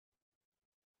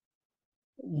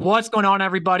What's going on,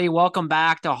 everybody? Welcome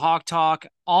back to Hawk Talk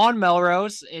on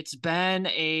Melrose. It's been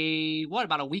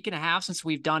about a week and a half since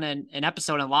we've done an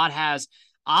episode, and a lot has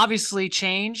obviously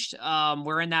changed.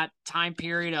 We're in that time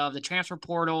period of the transfer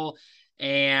portal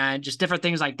and just different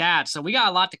things like that. So we got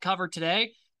a lot to cover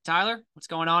today. Tyler, what's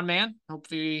going on, man?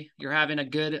 Hopefully you're having a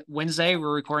good Wednesday.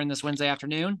 We're recording this Wednesday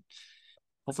afternoon.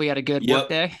 Hopefully you had a good work Yep.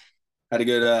 day. Had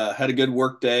a good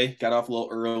work day. Got off a little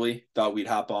early. Thought we'd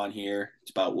hop on here. It's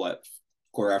about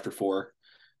quarter after 4.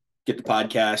 Get the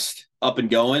podcast up and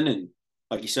going, and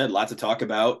like you said, lots to talk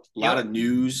about. A lot Yep. of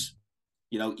news.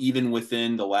 Even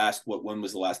within the last when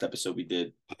was the last episode we did?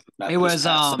 It Not this was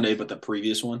past Sunday, but the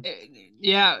previous one.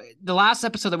 yeah, the last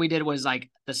episode that we did was like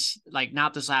this, like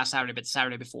not this last Saturday, but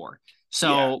Saturday before. Yeah,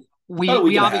 So about a week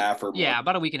we and a obviously, half or yeah, more.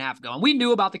 about a week and a half ago, and we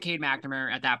knew about the Cade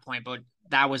McNamara at that point, but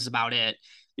that was about it.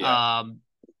 Yeah, Um,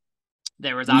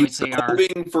 there was we obviously were our,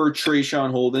 hoping for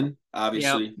Trayshawn Holden. yep,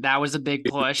 Obviously, that was a big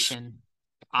push, news, and news came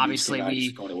obviously out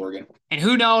he's going to Oregon. and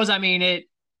who knows? I mean,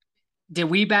 did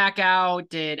we back out?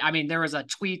 There was a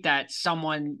tweet that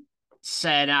someone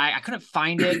said, I couldn't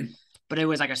find it, but it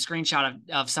was like a screenshot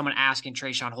of someone asking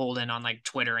Trayshawn Holden on like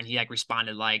Twitter, and he like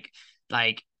responded like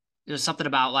it was something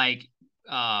about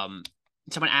um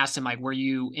someone asked him like, were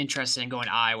you interested in going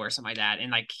to Iowa or something like that?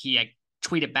 And like he like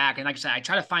tweeted back, and like I said, I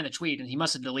tried to find the tweet and he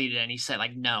must have deleted it, and he said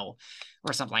like no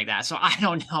or something like that. So I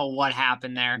don't know what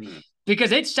happened there Hmm.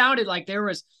 because it sounded like there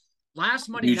was last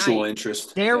Monday Mutual night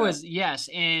interest. there Yeah. was, yes,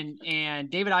 and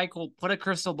David Eichel put a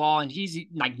crystal ball, and he's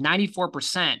like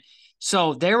 94%.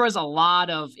 So there was a lot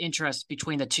of interest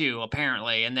between the two,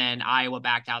 apparently, and then Iowa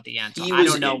backed out the end. So He I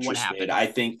was don't know what interested. happened. I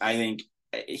think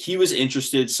he was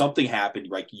interested. Something happened,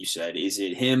 like you said. Is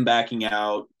it him backing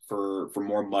out for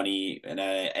more money, an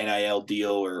NIL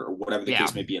deal, or whatever the Yeah.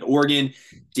 case may be in Oregon?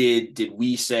 Did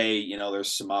we say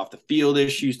there's some off the field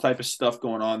issues type of stuff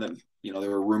going on that there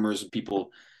were rumors of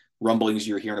people rumblings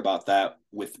you're hearing about that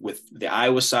with the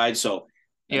Iowa side. So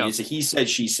I mean Yep. it's a he said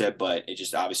she said, but it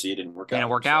just obviously it didn't work Didn't out.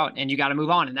 work So out, and you got to move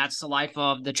on. And that's the life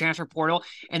of the transfer portal.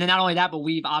 And then not only that, but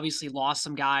we've obviously lost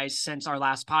some guys since our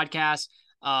last podcast.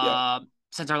 yeah,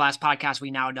 Since our last podcast,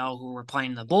 we now know who we're playing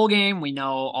in the bowl game. We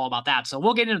know all about that. So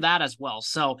we'll get into that as well.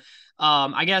 So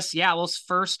I guess, yeah, let's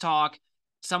first talk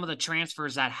some of the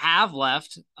transfers that have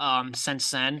left since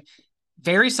then.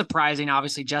 Very surprising,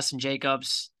 obviously, Justin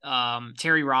Jacobs,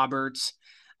 Terry Roberts.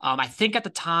 I think at the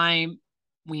time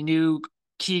we knew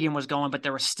Keegan was going, but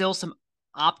there was still some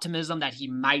optimism that he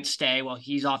might stay. Well,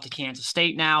 he's off to Kansas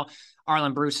State now.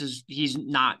 Arlen Bruce he's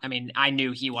not. I mean, I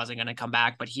knew he wasn't going to come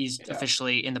back, but he's yeah.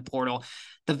 officially in the portal.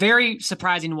 The very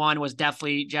surprising one was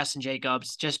definitely Justin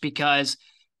Jacobs, just because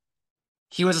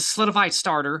he was a solidified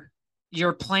starter.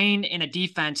 You're playing in a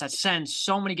defense that sends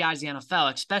so many guys to the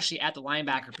NFL, especially at the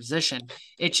linebacker position.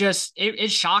 It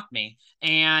shocked me.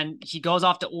 And he goes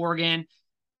off to Oregon,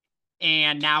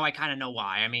 and now I kind of know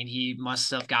why. I mean, he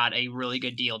must have got a really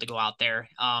good deal to go out there,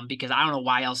 because I don't know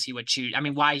why else he would choose. I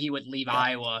mean, why he would leave Yeah.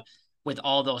 Iowa with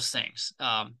all those things.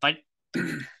 But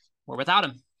we're without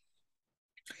him.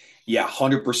 Yeah,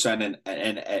 100%,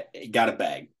 and got a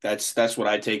bag. That's what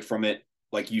I take from it.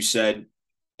 Like you said,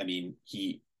 I mean,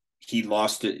 he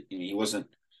lost it. He wasn't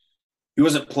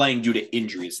playing due to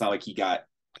injury. It's not like he got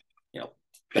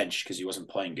benched because he wasn't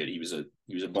playing good. He was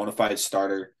a bona fide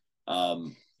starter.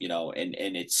 And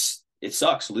it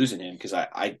sucks losing him because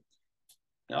I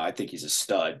think he's a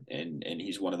stud, and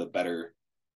he's one of the better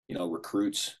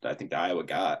recruits that I think that Iowa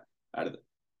got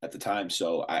at the time.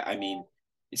 So I mean,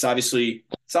 it's obviously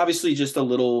just a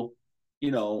little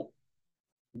you know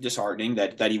disheartening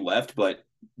that he left, but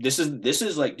this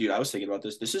is like, dude, I was thinking about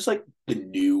this. This is like the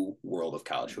new world of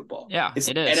college football. Yeah, It's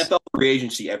it like is. NFL free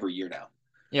agency every year now,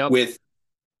 Yep.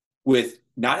 with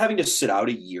not having to sit out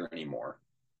a year anymore,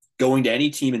 going to any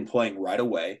team and playing right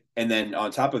away, and then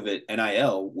on top of it,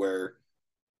 NIL, where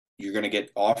you're going to get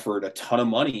offered a ton of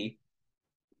money.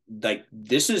 Like,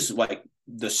 this is like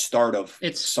the start of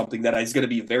It's, something that is going to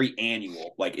be very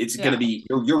annual. Like, it's going to yeah,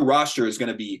 be your roster is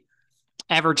going to be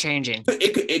ever changing.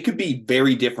 it could be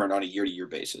very different on a year to year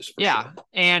basis for Yeah. sure.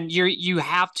 And we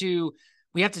have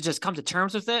to just come to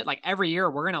terms with it. Like every year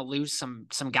we're gonna lose some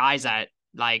guys that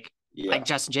like Yeah,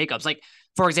 Justin Jacobs. Like,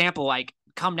 for example, like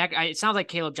come next, it sounds like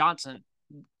Caleb Johnson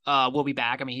will be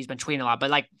back. I mean, he's been tweeting a lot, but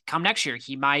like come next year,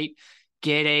 he might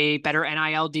get a better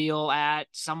NIL deal at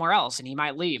somewhere else and he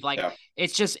might leave. Like yeah,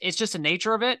 it's just the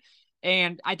nature of it.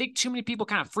 And I think too many people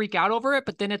kind of freak out over it,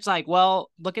 but then it's like, well,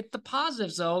 look at the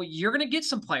positives though. You're going to get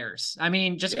some players. I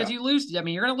mean, just because you lose, I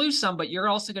mean, you're going to lose some, but you're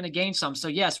also going to gain some. So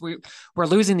yes, we're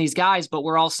losing these guys, but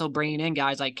we're also bringing in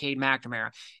guys like Cade McNamara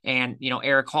and,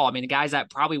 Eric Hall. I mean, the guys that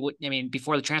probably would, I mean,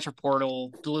 before the transfer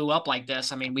portal blew up like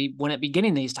this, I mean, we wouldn't be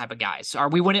getting these type of guys, or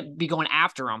we wouldn't be going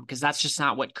after them, because that's just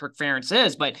not what Kirk Ferentz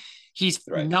is. But he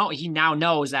now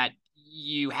knows that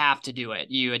you have to do it.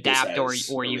 You adapt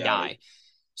or you die.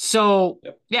 So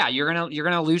yeah, you're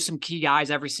gonna lose some key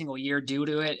guys every single year due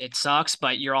to it. It sucks,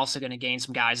 but you're also gonna gain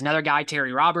some guys. Another guy,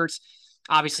 Terry Roberts,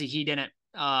 obviously he didn't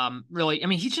really. I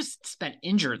mean, he just spent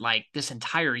injured like this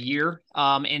entire year.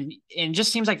 And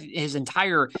just seems like his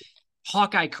entire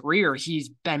Hawkeye career he's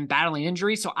been battling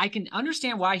injuries. So I can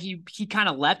understand why he kind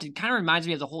of left. It kind of reminds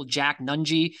me of the whole Jack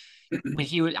Nunge when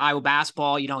he was Iowa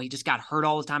basketball. He just got hurt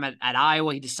all the time at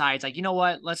Iowa. He decides like, you know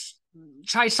what, let's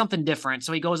try something different.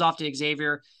 So he goes off to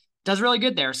Xavier, does really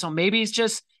good there. So maybe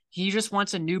he just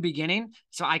wants a new beginning.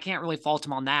 So I can't really fault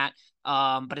him on that.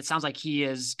 But it sounds like he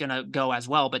is going to go as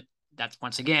well. But that's,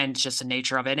 once again, it's just the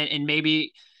nature of it. And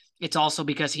maybe it's also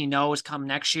because he knows come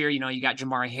next year, you got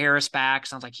Jamari Harris back.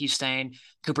 Sounds like he's staying.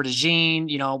 Cooper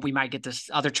DeJean, we might get this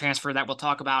other transfer that we'll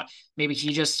talk about. Maybe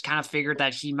he just kind of figured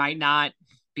that he might not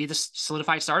be the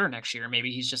solidified starter next year.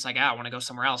 Maybe he's just like, I want to go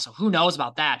somewhere else. So who knows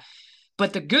about that?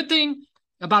 But the good thing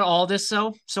about all this,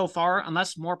 so far,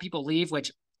 unless more people leave,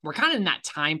 which we're kind of in that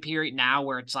time period now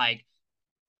where it's like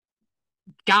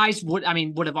guys would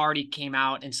have already came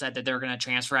out and said that they're going to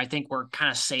transfer. I think we're kind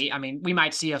of safe. I mean, we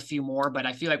might see a few more, but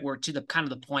I feel like we're to the kind of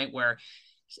the point where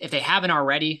if they haven't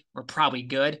already, we're probably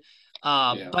good.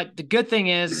 But the good thing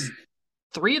is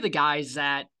 3 of the guys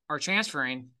that are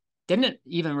transferring didn't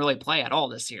even really play at all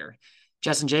this year.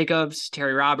 Justin Jacobs,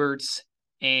 Terry Roberts,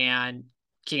 and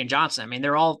Keegan Johnson. I mean,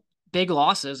 they're all big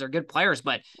losses. They're good players,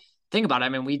 but think about it. I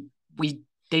mean,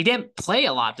 they didn't play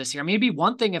a lot this year. I mean, it'd be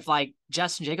one thing if like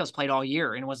Justin Jacobs played all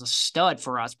year and was a stud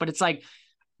for us, but it's like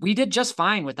we did just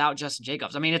fine without Justin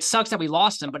Jacobs. I mean, it sucks that we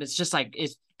lost him, but it's just like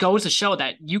it goes to show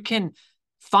that you can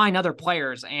find other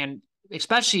players, and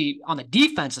especially on the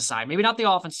defensive side, maybe not the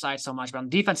offensive side so much, but on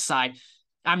the defensive side,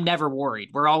 I'm never worried.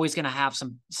 We're always going to have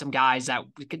some guys that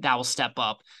will step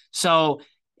up. So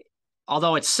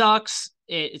although it sucks,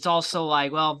 it's also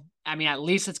like, well, I mean, at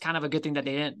least it's kind of a good thing that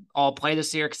they didn't all play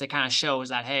this year, because it kind of shows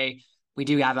that, hey, we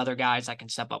do have other guys that can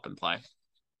step up and play.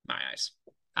 My eyes.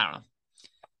 I don't know.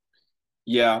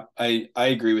 Yeah, I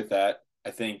agree with that.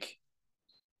 I think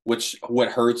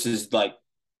what hurts is like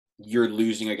you're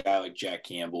losing a guy like Jack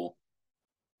Campbell.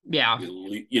 Yeah.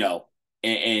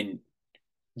 And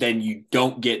then you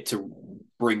don't get to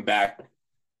bring back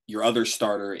your other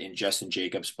starter in Justin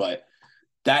Jacobs. But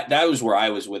that was where I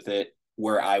was with it,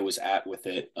 where I was at with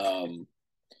it.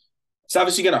 It's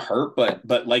obviously going to hurt,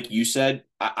 but like you said,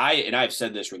 I've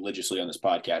said this religiously on this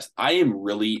podcast, I am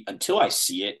really, until I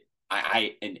see it,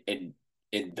 and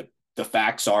the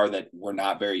facts are that we're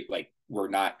not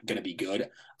going to be good.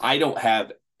 I don't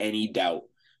have any doubt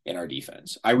in our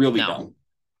defense. I really don't.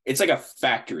 It's like a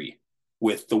factory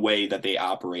with the way that they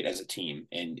operate as a team,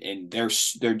 and they're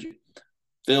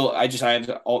Phil. I have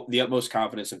the utmost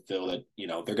confidence in Phil that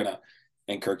they're gonna,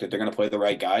 and Kirk, that they're gonna play the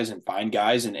right guys and find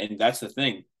guys, and that's the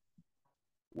thing.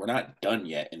 We're not done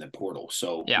yet in the portal,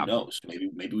 so who knows?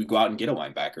 Maybe we go out and get a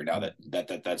linebacker now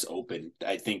that's open.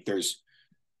 I think there's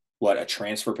a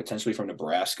transfer potentially from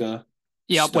Nebraska.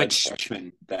 Yeah, which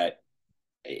freshman that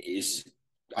is,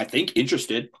 I think,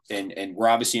 interested, and we're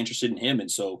obviously interested in him, and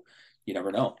so you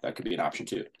never know. That could be an option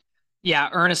too. Yeah,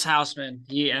 Ernest Hausman.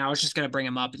 And I was just going to bring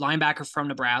him up. Linebacker from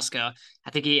Nebraska.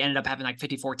 I think he ended up having like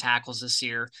 54 tackles this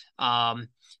year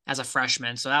as a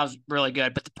freshman. So that was really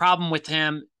good. But the problem with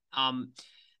him,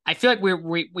 I feel like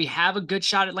we have a good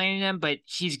shot at landing him, but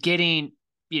he's getting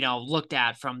looked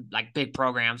at from like big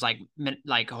programs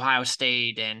like Ohio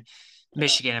State and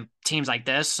Michigan and teams like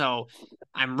this. So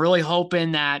I'm really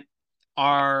hoping that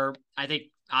I think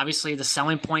obviously the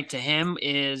selling point to him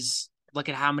is look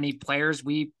at how many players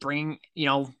we bring,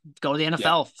 go to the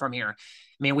NFL from here. I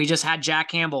mean, we just had Jack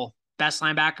Campbell, best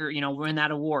linebacker, win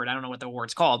that award. I don't know what the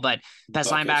award's called, but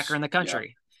best linebacker in the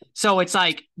country. Yeah. So it's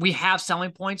like we have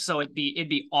selling points. So it'd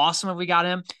be awesome if we got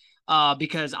him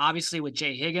because obviously with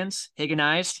Jay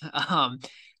Higginized,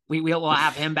 we'll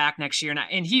have him back next year.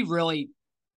 And he really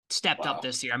stepped up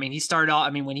this year. I mean, he started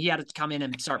off, when he had to come in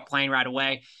and start playing right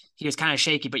away, he was kind of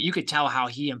shaky, but you could tell how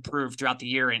he improved throughout the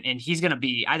year. And he's going to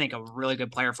be, I think, a really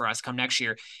good player for us come next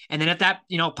year. And then at that,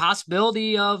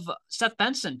 possibility of Seth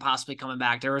Benson possibly coming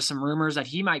back, there were some rumors that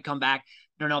he might come back.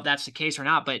 I don't know if that's the case or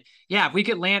not, but yeah, if we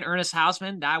could land Ernest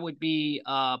Hausman, that would be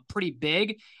pretty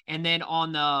big. And then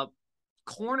on the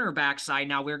cornerback side,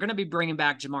 now we're going to be bringing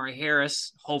back Jamari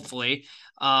Harris, hopefully.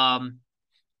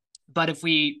 But if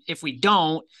we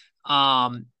don't,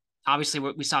 obviously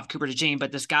we still have Cooper DeJean,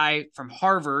 but this guy from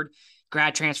Harvard,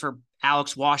 grad transfer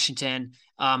Alex Washington,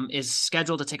 is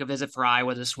scheduled to take a visit for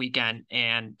Iowa this weekend.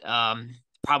 And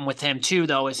problem with him too,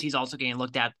 though, is he's also getting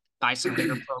looked at by some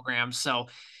bigger programs. So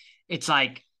it's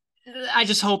like, I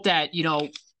just hope that,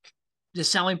 the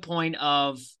selling point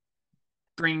of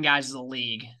bringing guys to the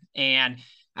league, and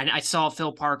I saw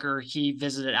Phil Parker, he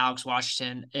visited Alex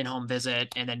Washington in home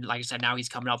visit. And then, like I said, now he's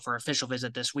coming up for official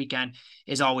visit this weekend,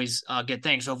 is always a good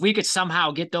thing. So if we could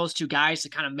somehow get those two guys to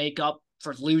kind of make up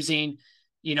for losing,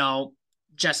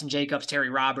 Justin Jacobs, Terry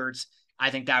Roberts, I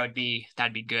think that'd be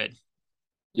good.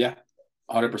 Yeah,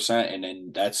 100%. And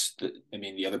then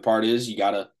the other part is you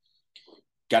gotta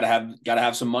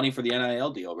have some money for the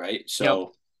NIL deal, right? So, yep.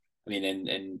 I mean,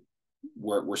 and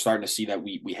we're starting to see that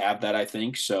we have that, I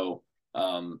think. So,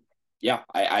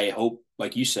 I hope,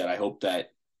 like you said, I hope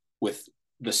that with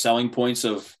the selling points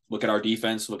of look at our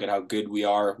defense, look at how good we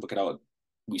are, look at how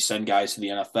we send guys to the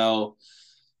NFL,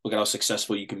 look at how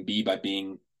successful you can be by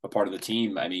being a part of the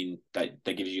team. I mean, that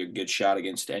gives you a good shot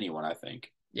against anyone, I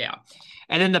think. Yeah.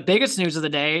 And then the biggest news of the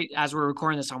day, as we're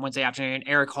recording this on Wednesday afternoon,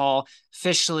 Erick Hall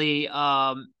officially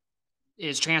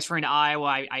is transferring to Iowa.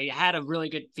 I had a really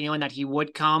good feeling that he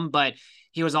would come, but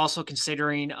he was also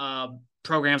considering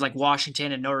programs like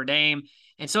Washington and Notre Dame.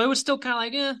 And so it was still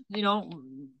kind of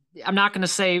like, I'm not going to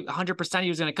say 100% he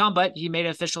was going to come, but he made it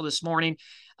official this morning.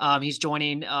 He's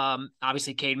joining,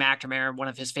 obviously, Cade McNamara, one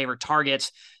of his favorite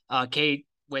targets. Cade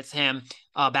with him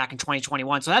back in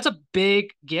 2021. So that's a big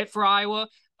get for Iowa.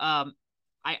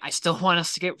 I still want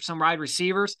us to get some wide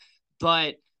receivers,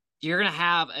 but you're going to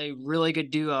have a really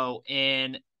good duo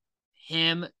in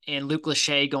him and Luke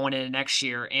Lachey going into next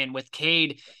year. And with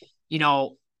Cade,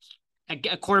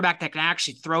 a quarterback that can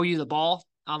actually throw you the ball,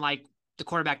 unlike the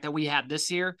quarterback that we had this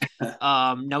year.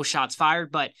 No shots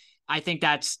fired, but I think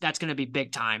that's going to be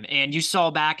big time. And you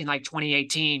saw back in like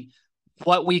 2018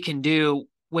 what we can do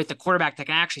with a quarterback that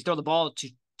can actually throw the ball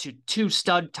to two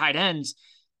stud tight ends.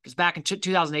 Because back in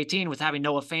 2018 with having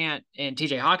Noah Fant and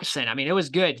TJ Hawkinson, I mean, it was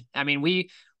good. I mean, we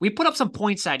put up some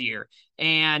points that year.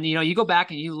 And, you go back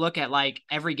and you look at like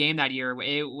every game that year,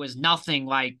 it was nothing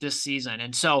like this season.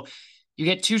 And so you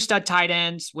get two stud tight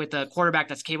ends with a quarterback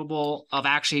that's capable of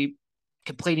actually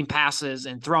completing passes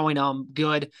and throwing them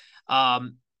good. I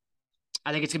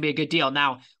think it's going to be a good deal.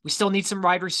 Now, we still need some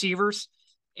wide receivers.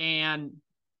 And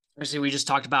obviously, we just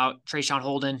talked about Trayshawn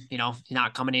Holden, he's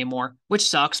not coming anymore, which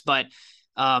sucks. But,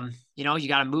 you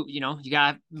got to move, you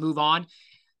got to move on.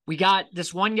 We got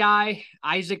this one guy,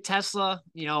 Isaac Tesla,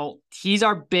 he's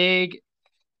our big,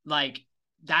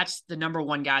 that's the number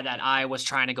one guy that I was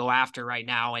trying to go after right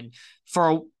now. And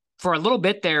for a little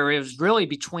bit there, it was really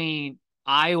between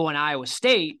Iowa and Iowa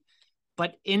State.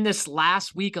 But in this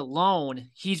last week alone,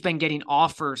 he's been getting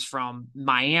offers from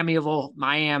Miami,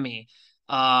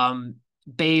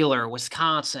 Baylor,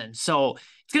 Wisconsin. So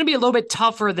it's going to be a little bit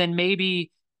tougher than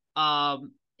maybe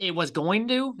it was going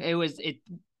to. It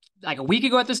like a week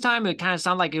ago at this time, it kind of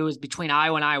sounded like it was between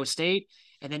Iowa and Iowa State.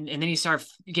 And then you start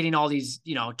getting all these,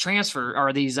 transfer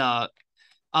or these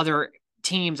other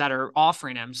teams that are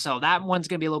offering him. So that one's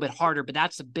going to be a little bit harder, but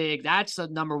that's the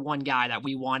number one guy that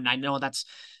we won. I know that's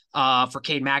for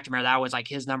Cade McNamara. That was like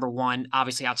his number one,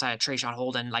 obviously outside of Trayshawn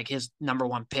Holden, like his number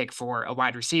one pick for a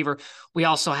wide receiver. We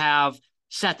also have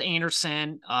Seth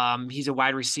Anderson. He's a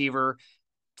wide receiver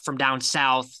from down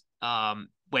south,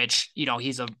 which,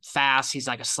 he's he's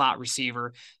like a slot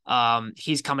receiver.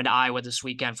 He's coming to Iowa this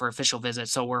weekend for official visit.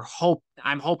 So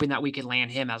I'm hoping that we can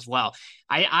land him as well.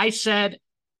 I said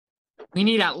we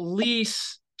need at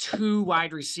least two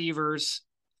wide receivers,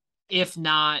 if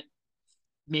not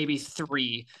maybe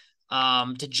three,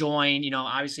 to join.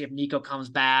 Obviously if Nico comes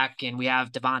back and we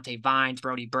have Devontae Vines,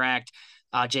 Brody Brecht,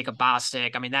 Jacob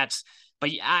Bostic. I mean, but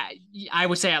I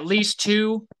would say at least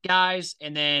two guys,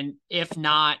 and then if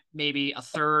not, maybe a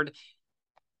third,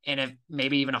 and if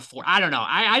maybe even a fourth. I don't know.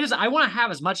 I want to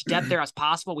have as much depth there as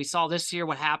possible. We saw this year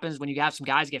what happens when you have some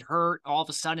guys get hurt. All of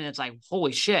a sudden, it's like,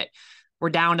 holy shit,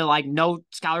 we're down to like no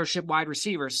scholarship wide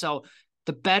receivers. So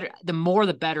the more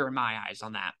the better in my eyes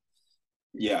on that.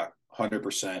 Yeah,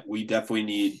 100%. We definitely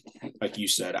need, like you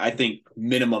said, I think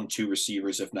minimum two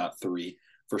receivers, if not three,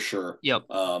 for sure. Yep.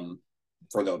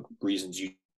 For the reasons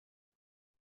you,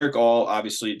 Erick All,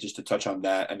 obviously, just to touch on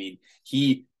that. I mean,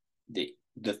 the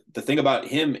thing about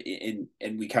him,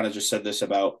 and we kind of just said this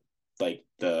about like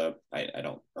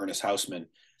Ernest Hausman,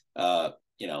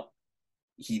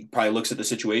 he probably looks at the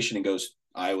situation and goes,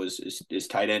 Iowa's is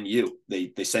tight end you.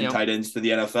 They send tight ends to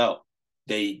the NFL.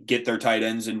 they get their tight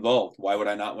ends involved. Why would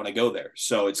I not want to go there?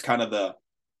 So it's kind of the,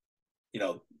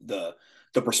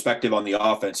 the perspective on the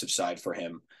offensive side for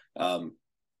him,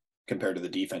 compared to the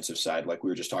defensive side, like we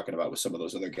were just talking about with some of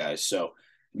those other guys. So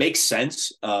makes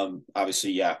sense.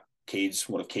 Obviously, yeah, Cade's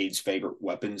one of Cade's favorite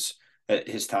weapons at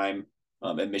his time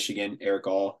at Michigan, Erick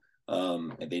All.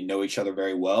 And they know each other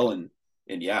very well. And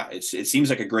yeah, it seems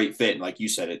like a great fit. And like you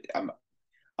said,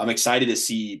 I'm excited to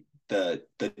see the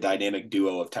dynamic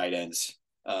duo of tight ends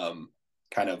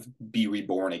kind of be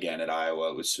reborn again at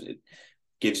Iowa. It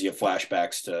gives you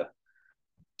flashbacks to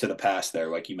the past there,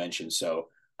 like you mentioned. So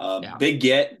big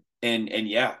get, and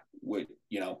yeah,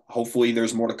 hopefully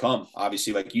there's more to come.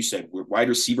 Obviously, like you said, wide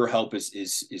receiver help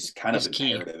is kind of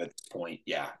imperative at this point.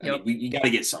 Yeah, I mean, you got to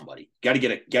get somebody, got to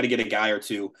get a guy or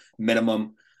two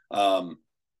minimum.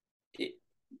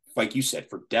 Like you said,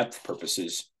 for depth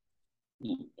purposes,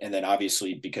 and then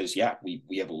obviously because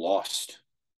we have lost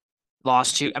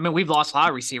two. I mean, we've lost a lot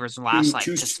of receivers in the last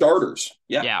two starters.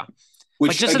 Yeah.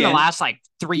 Which just again, in the last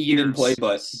 3 years. Didn't play,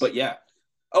 but yeah.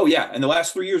 Oh yeah. In the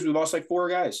last 3 years, we've lost 4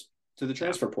 guys to the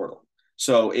transfer portal.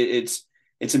 So it's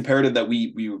imperative that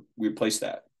we replace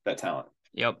that talent.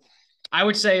 Yep. I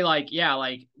would say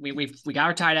we got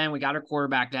our tight end, we got our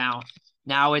quarterback now.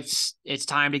 Now it's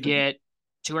time to get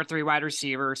 2 or 3 wide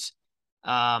receivers.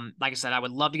 Like I said, I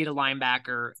would love to get a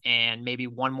linebacker and maybe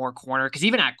one more corner. Cause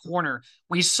even at corner,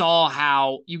 we saw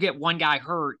how you get one guy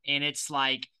hurt and it's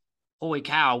like, holy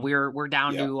cow, we're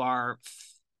down to our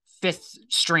 5th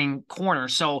string corner.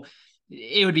 So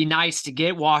it would be nice to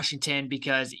get Washington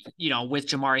because, with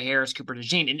Jamari Harris, Cooper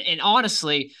DeJean. And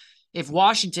honestly, if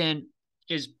Washington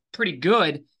is pretty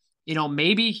good,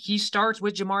 maybe he starts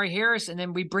with Jamari Harris and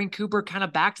then we bring Cooper kind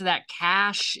of back to that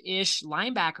cash-ish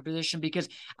linebacker position, because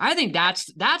I think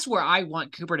that's where I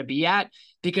want Cooper to be at,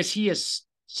 because he is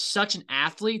such an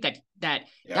athlete that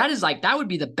is that would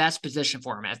be the best position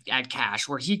for him at cash,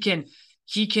 where he can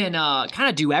kind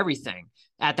of do everything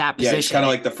at that position. Yeah, it's kind of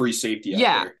like the free safety.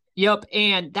 Yeah. Yep.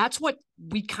 And that's what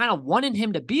we kind of wanted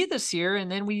him to be this year.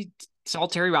 And then we saw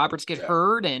Terry Roberts get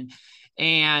hurt and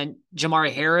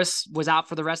Jamari Harris was out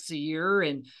for the rest of the year.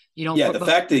 And, the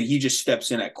fact that he just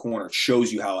steps in at corner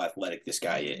shows you how athletic this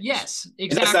guy is. Yes, exactly.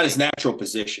 And that's not his natural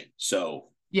position. So,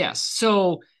 yes.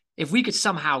 So if we could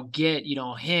somehow get,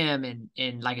 him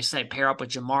and like I said, pair up with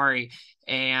Jamari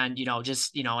and,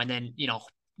 and then,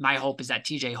 my hope is that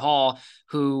TJ Hall,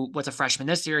 who was a freshman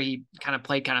this year, he kind of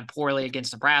played kind of poorly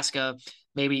against Nebraska.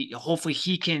 Hopefully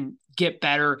he can get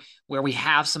better where we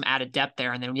have some added depth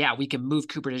there. And then, we can move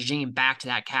Cooper DeJean back to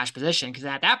that cash position. Cause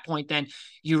at that point, then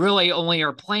you really only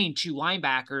are playing 2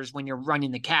 linebackers when you're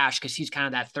running the cash, cause he's kind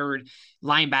of that 3rd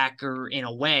linebacker in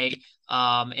a way.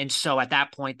 And so at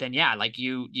that point, then,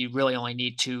 you really only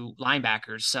need 2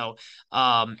 linebackers. So,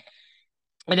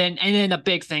 and then a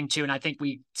big thing too, and I think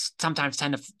we sometimes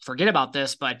tend to forget about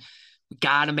this, but we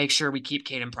got to make sure we keep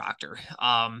Kadyn Proctor.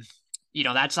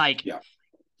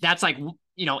 That's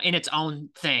in its own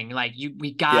thing.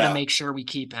 We got to make sure we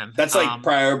keep him. That's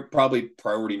probably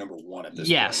priority number 1 at this point.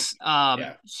 Yes.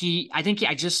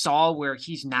 I just saw where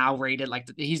he's now rated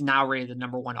the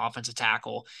number 1 offensive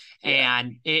tackle. Yeah.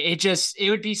 And it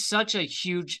would be such a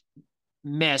huge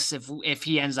miss if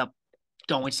he ends up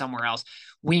going somewhere else.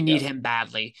 We need him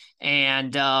badly.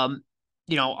 And,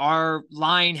 our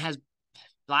line has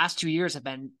last 2 years have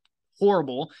been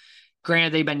horrible.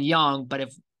 Granted, they've been young, but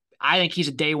I think he's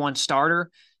a day 1 starter.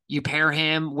 You pair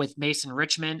him with Mason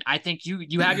Richmond. I think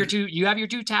you have your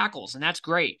 2 tackles, and that's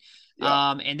great.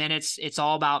 Yeah. And then it's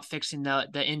all about fixing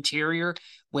the interior,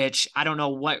 which I don't know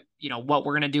what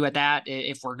we're going to do at that.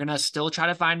 If we're going to still try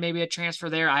to find maybe a transfer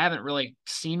there, I haven't really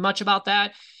seen much about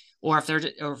that, or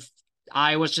if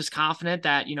I was just confident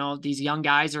that, these young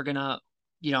guys are going to,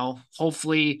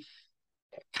 hopefully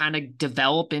kind of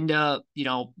develop into,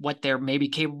 what they're maybe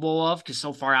capable of. Cause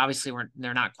so far, obviously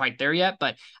they're not quite there yet,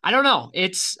 but I don't know.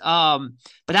 It's, but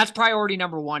that's priority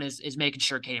number 1 is making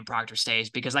sure Kadyn Proctor stays,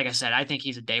 because like I said, I think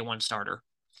he's a day 1 starter.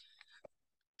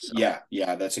 So.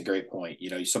 Yeah. That's a great point.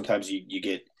 Sometimes you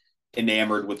get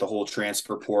enamored with the whole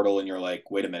transfer portal and you're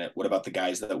like, wait a minute, what about the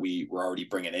guys that we were already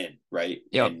bringing in? Right.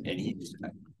 Yep. And he's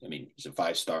a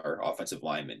 5-star offensive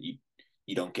lineman.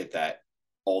 You don't get that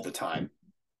all the time,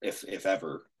 if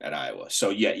ever, at Iowa.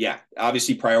 So yeah.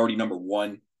 Obviously priority number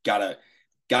 1, gotta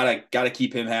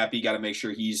keep him happy. Gotta make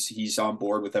sure he's on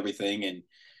board with everything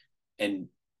and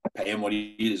pay him what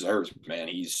he deserves, man.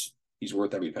 He's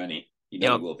worth every penny. He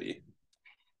will be.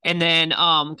 And then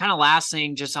kind of last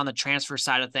thing, just on the transfer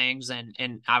side of things,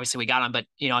 and obviously we got him, but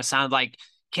it sounded like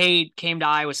Cade came to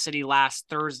Iowa City last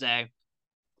Thursday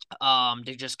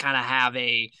to just kind of have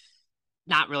a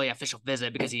not really official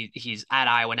visit because he's at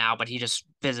Iowa now, but he just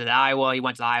visited Iowa. He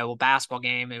went to the Iowa basketball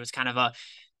game. It was kind of a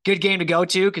good game to go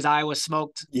to because Iowa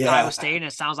smoked Iowa Yeah. State, and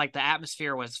it sounds like the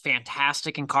atmosphere was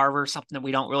fantastic in Carver, something that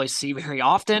we don't really see very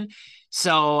often.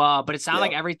 So, but it sounded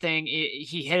like Yep. everything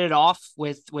he hit it off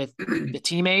with the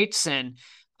teammates, and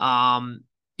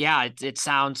yeah, it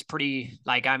sounds pretty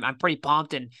like I'm pretty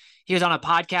pumped. And he was on a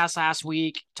podcast last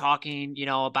week talking,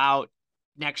 about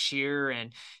next year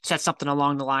and said something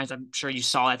along the lines. I'm sure you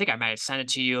saw. I think I might have sent it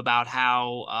to you about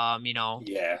how,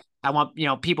 Yeah. I want,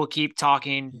 people keep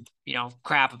talking,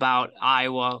 crap about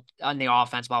Iowa on the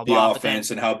offense, blah, The blah. But then,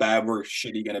 offense and how bad we're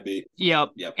shitty going to be. yep.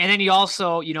 Yep. And then he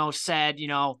also, said,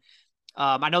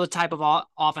 I know the type of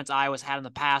offense Iowa's had in the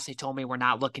past. They told me we're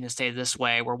not looking to stay this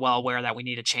way. We're well aware that we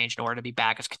need to change in order to be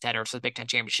back as contenders for the Big Ten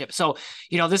championship. So,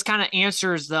 this kind of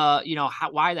answers the,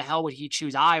 why the hell would he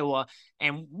choose Iowa?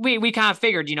 And we kind of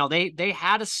figured, they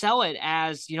had to sell it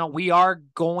as, we are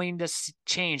going to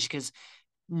change, because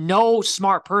no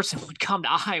smart person would come to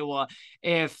Iowa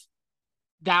if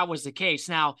that was the case.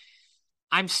 Now,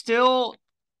 I'm still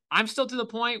to the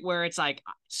point where it's like,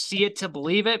 see it to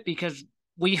believe it, because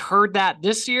we heard that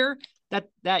this year that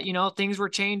things were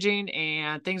changing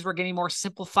and things were getting more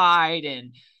simplified,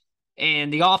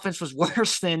 and the offense was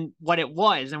worse than what it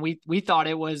was, and we thought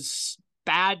it was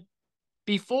bad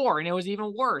before, and it was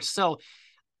even worse. So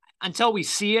until we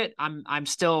see it, I'm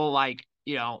still like,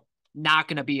 not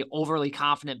going to be overly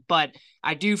confident, but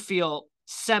I do feel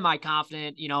semi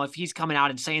confident, if he's coming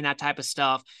out and saying that type of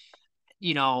stuff.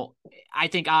 I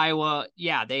think Iowa,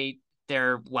 yeah,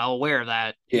 they're well aware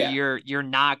that Yeah. you're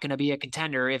not going to be a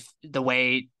contender if the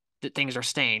way that things are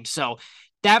staying. So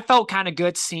that felt kind of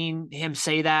good seeing him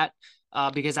say that,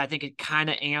 because I think it kind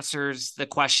of answers the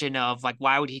question of like,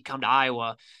 why would he come to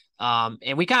Iowa?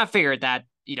 And we kind of figured that,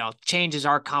 changes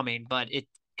are coming, but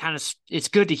it's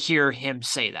good to hear him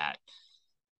say that.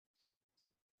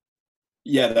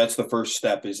 Yeah, that's the first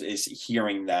step is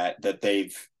hearing that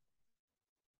they've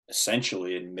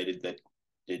essentially admitted that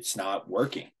it's not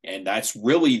working. And that's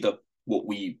really what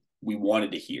we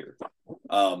wanted to hear.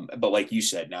 But like you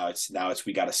said, now it's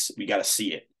we gotta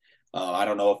see it. I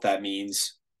don't know if that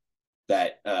means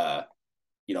that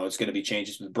it's going to be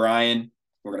changes with Brian.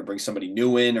 We're going to bring somebody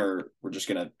new in, or we're just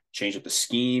going to change up the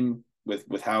scheme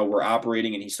with how we're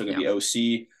operating, and he's still going to be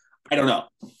OC. I don't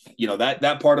know.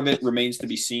 That part of it remains to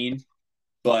be seen.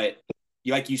 But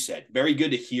like you said, very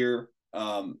good to hear.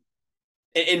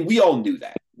 And we all knew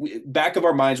that. Back of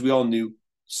our minds, we all knew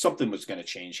something was going to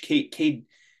change. Cade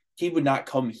would not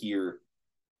come here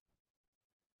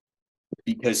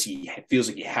because he feels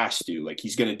like he has to. Like,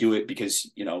 he's going to do it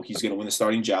because he's going to win the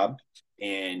starting job,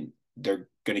 and they're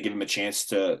going to give him a chance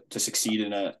to succeed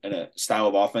in a style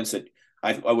of offense that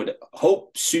I would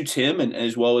hope suits him, and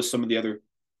as well as some of the other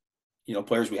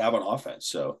players we have on offense.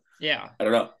 So Yeah, I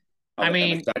don't know. I'm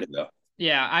mean, excited though.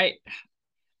 Yeah,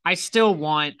 I still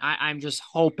want. I'm just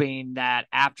hoping that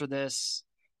after this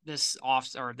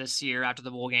year, after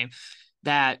the bowl game,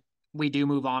 that we do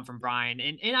move on from Brian.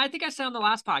 And I think I said on the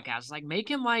last podcast, like make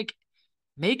him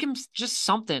just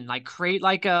something, like create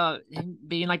like him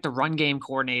being like the run game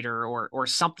coordinator or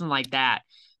something like that.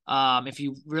 If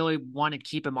you really want to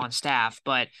keep him on staff,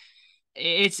 but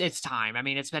it's time. I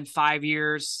mean, it's been 5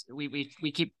 years. We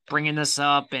keep bringing this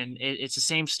up, and it's the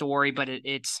same story, but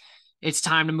it's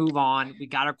time to move on. We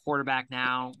got our quarterback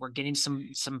now. We're getting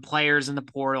some players in the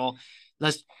portal.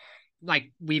 Let's,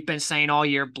 like we've been saying all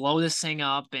year, blow this thing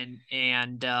up,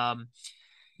 and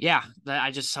yeah,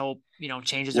 I just hope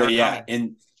changes are yeah,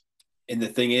 coming. and the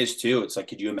thing is too, it's like,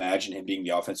 could you imagine him being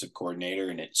the offensive coordinator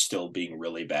and it still being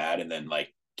really bad, and then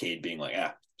like Cade being like,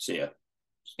 see ya.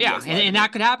 Yeah, and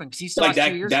that could happen because he still like has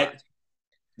 2 years left.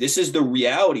 This is the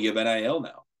reality of NIL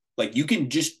now. Like, you can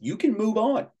move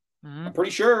on. Mm-hmm. I'm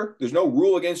pretty sure there's no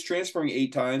rule against transferring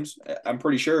 8 times. I'm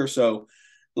pretty sure. So,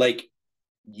 like,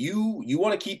 you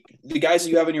want to keep the guys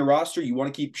that you have in your roster. You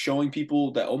want to keep showing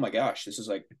people that, oh my gosh, this is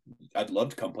like, I'd love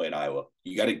to come play at Iowa.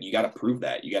 You gotta prove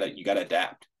that. You gotta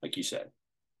adapt, like you said.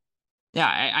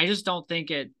 Yeah, I just don't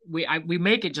think we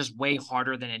make it just way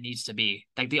harder than it needs to be.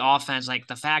 Like the offense, like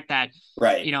the fact that,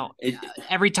 Right.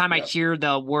 Every time I Yeah. hear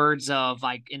the words of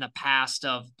like in the past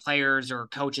of players or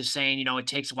coaches saying, it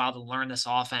takes a while to learn this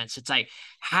offense. It's like,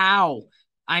 how?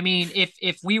 I mean,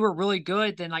 if we were really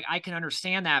good, then like I can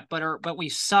understand that, but we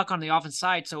suck on the offense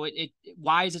side. So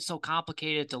why is it so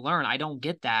complicated to learn? I don't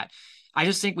get that. I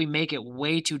just think we make it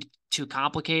way too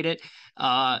complicated.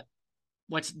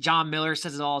 What's John Miller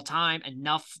says it all the time,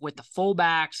 enough with the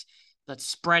fullbacks. Let's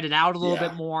spread it out a little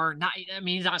bit more.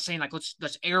 He's not saying like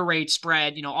let's air raid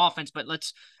spread, offense, but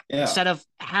let's, instead of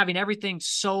having everything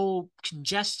so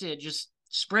congested, just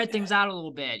spread things out a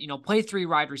little bit, play 3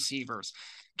 wide receivers,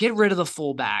 get rid of the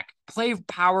fullback, play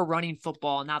power running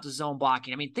football, not the zone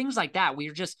blocking. I mean, things like that.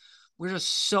 We're just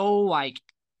so like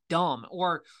dumb.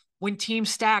 Or when teams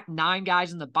stack 9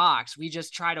 guys in the box, we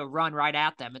just try to run right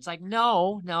at them. It's like,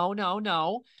 no.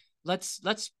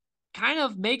 Let's kind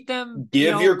of make them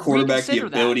give your quarterback the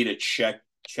ability that. to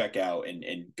check out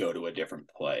and go to a different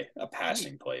play, a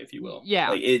passing play, if you will. Yeah.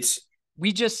 Like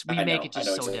we make it just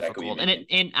so exactly difficult.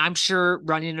 And I'm sure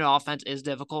running an offense is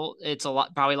difficult. It's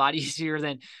probably a lot easier or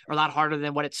a lot harder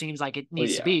than what it seems like it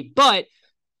needs to be. But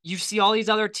you see all these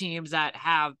other teams that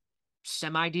have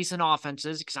semi-decent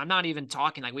offenses, because I'm not even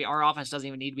talking like our offense doesn't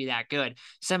even need to be that good.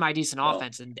 Semi-decent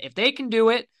offense. And if they can do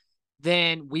it,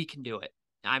 then we can do it.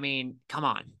 I mean, come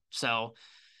on. So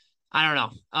I don't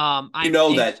know.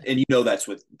 That's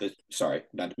with sorry,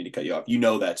 not to mean to cut you off.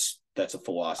 That's a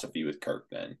philosophy with Kirk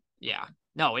then. Yeah,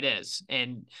 no, it is.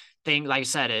 And like I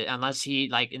said, unless he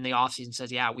like in the offseason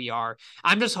says, yeah, we are.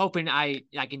 I'm just hoping like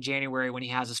in January when he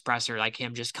has his presser, like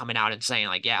him just coming out and saying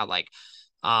like, yeah, like,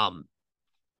 I'm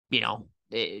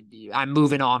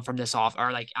moving on from this off,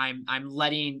 or like I'm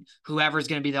letting whoever's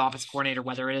going to be the offensive coordinator,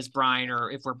 whether it is Brian or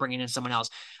if we're bringing in someone else,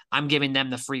 I'm giving them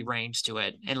the free reins to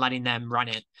it and letting them run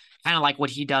it. Kind of like what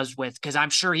he does because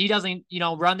I'm sure he doesn't,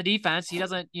 run the defense. He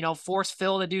doesn't, force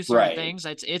Phil to do certain things.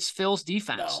 It's Phil's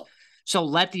defense. No. So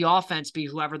let the offense be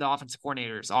whoever the offensive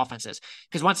coordinator's offense is.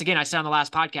 Because once again, I said on the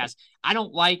last podcast, I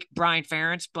don't like Brian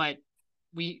Ferentz, but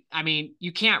you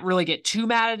can't really get too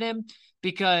mad at him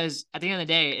because at the end of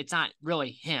the day, it's not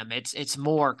really him. It's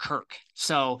more Kirk.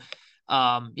 So,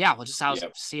 we'll just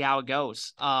see how it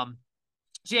goes.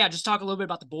 So yeah, just talk a little bit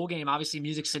about the bowl game. Obviously,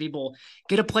 Music City Bowl.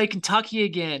 Get to play Kentucky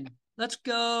again. Let's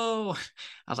go.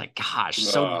 I was like,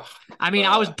 gosh.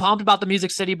 I was pumped about the Music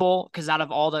City Bowl because out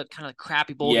of all the kind of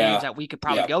crappy bowl games that we could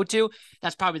probably go to,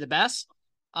 that's probably the best.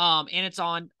 And it's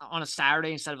on a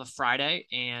Saturday instead of a Friday.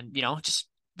 And, just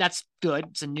that's good.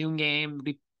 It's a noon game. It'd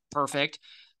be perfect.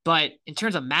 But in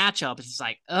terms of matchup, it's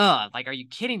like, like, are you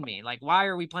kidding me? Like, why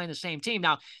are we playing the same team?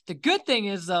 Now, the good thing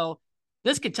is, though,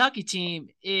 this Kentucky team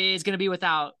is going to be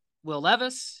without Will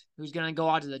Levis, who's going to go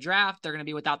out to the draft. They're going to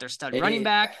be without their stud running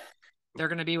back. They're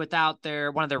going to be without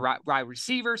one of their wide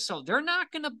receivers. So they're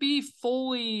not going to be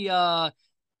fully, have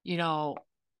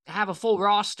a full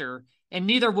roster. And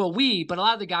neither will we. But a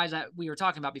lot of the guys that we were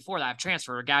talking about before that have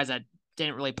transferred are guys that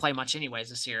didn't really play much anyways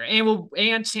this year. And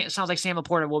it sounds like Sam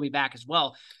Laporta will be back as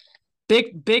well.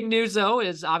 Big news, though,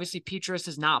 is obviously Petrus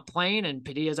is not playing and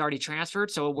Padilla's already transferred.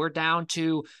 So we're down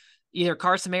to either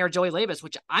Carson May or Joey Labus,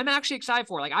 which I'm actually excited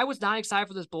for. Like, I was not excited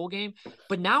for this bowl game,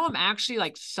 but now I'm actually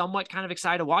like somewhat kind of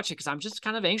excited to watch it because I'm just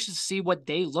kind of anxious to see what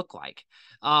they look like.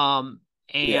 I'm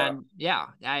gonna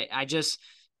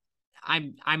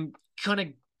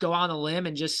go on a limb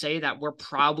and just say that we're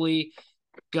probably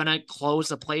gonna close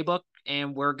the playbook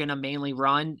and we're gonna mainly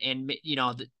run and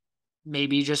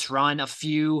maybe just run a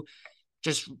few,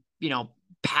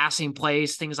 passing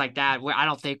plays, things like that. I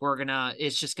don't think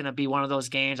it's just gonna be one of those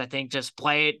games. I think just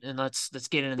play it and let's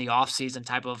get into the off season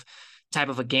type of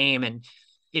a game. And,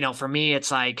 for me,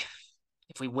 it's like,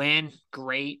 if we win,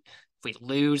 great. If we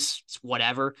lose, it's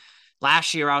whatever.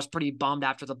 Last year, I was pretty bummed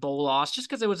after the bowl loss, just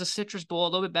because it was a Citrus Bowl, a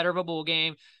little bit better of a bowl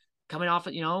game coming off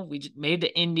of, we made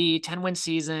the Indy 10-win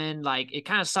season. Like, it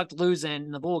kind of sucked losing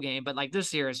in the bowl game, but like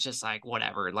this year, it's just like,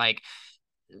 whatever. Like,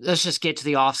 let's just get to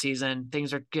the off season.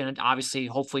 Things are going to obviously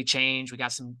hopefully change. We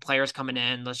got some players coming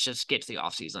in. Let's just get to the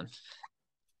off season.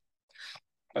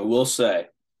 I will say,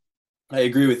 I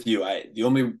agree with you. The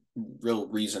only real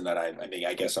reason that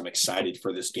I guess I'm excited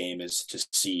for this game is to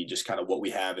see just kind of what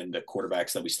we have in the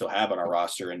quarterbacks that we still have on our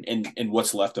roster and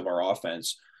what's left of our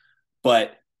offense.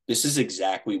 But this is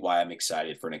exactly why I'm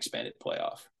excited for an expanded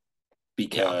playoff,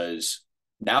 because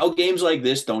now games like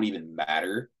this don't even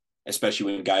matter.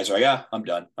 Especially when guys are like, I'm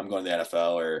done. I'm going to the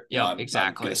NFL, or I'm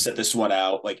going to sit this one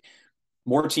out. Like,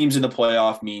 more teams in the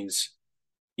playoff means,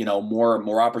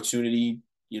 more opportunity,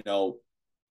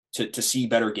 to see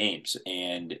better games.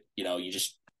 And, you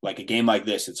just like a game like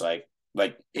this, it's like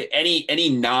any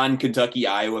non-Kentucky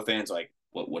Iowa fans, like,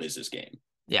 what is this game?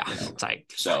 Yeah. It's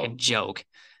like a joke.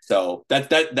 So that's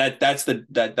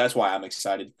why I'm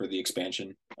excited for the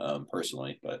expansion,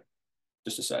 personally, but.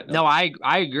 Just a side note. No,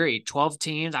 I agree. 12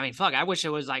 teams. I mean, fuck, I wish it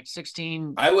was like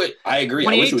 16. I agree.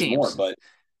 I wish it was more, but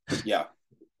yeah.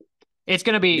 It's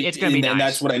going to be nice. And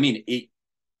that's what I mean. The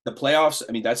playoffs,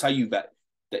 I mean, that's how you vet.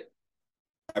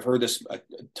 I've heard this a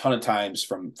ton of times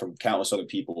from countless other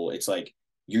people. It's like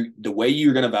the way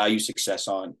you're going to value success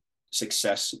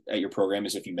at your program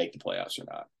is if you make the playoffs or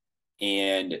not.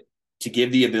 And to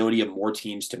give the ability of more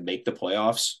teams to make the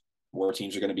playoffs, more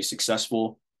teams are going to be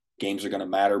successful. games are going to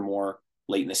matter more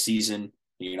late in the season.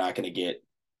 You're not going to get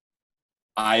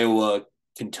Iowa,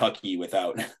 Kentucky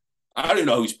without I don't even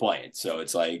know who's playing. So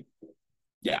it's like,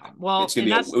 yeah, Well, it's gonna and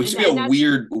be that's it's and, gonna be and a that's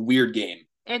weird game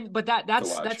but to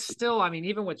watch. that's still, I mean,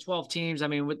 even with 12 teams, I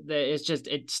mean, it's just,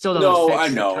 it still doesn't No, I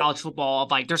fix know. college football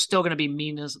of like there's still going to be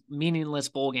meaningless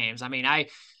bowl games. I mean, I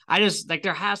just like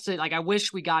there has to, like, I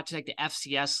wish we got to like the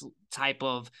FCS type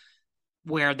of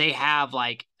where they have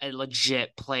like a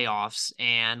legit playoffs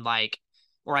and like,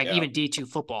 or like Yeah, even D2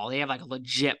 football, they have like a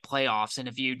legit playoffs. And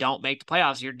if you don't make the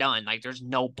playoffs, you're done. Like there's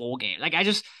no bowl game. Like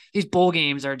these bowl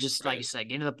games are just, like you right. said,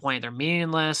 getting to the point, they're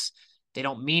meaningless. They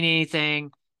don't mean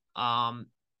anything. Um,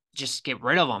 just get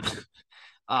rid of them.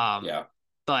 um, Yeah.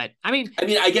 but I mean, I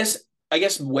mean, I guess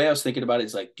the way I was thinking about it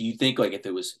is like, do you think like if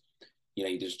it was,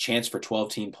 there's a chance for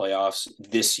 12-team playoffs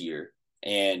this year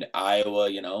and Iowa,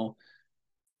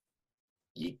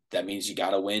 that means you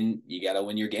got to win. You got to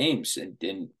win your games, and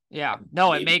yeah,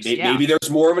 no, it makes, yeah. maybe there's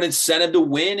more of an incentive to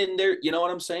win in there. You know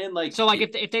what I'm saying? Like, So like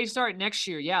if they start next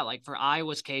year, yeah, like for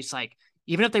Iowa's case, like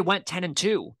even if they went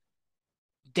 10-2,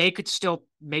 they could still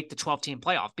make the 12-team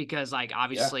playoff because like yeah,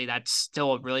 obviously that's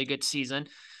still a really good season.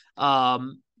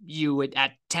 You would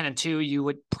at 10-2, you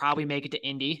would probably make it to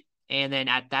Indy. And then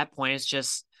at that point, it's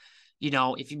just,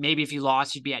 if you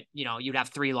lost, you'd be at, you'd have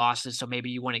 3 losses. So maybe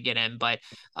you want to get in. But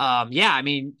yeah, I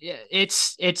mean,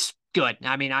 it's good.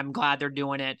 I mean, I'm glad they're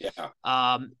doing it. yeah,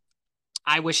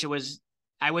 I wish it was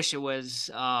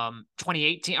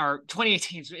 2018 or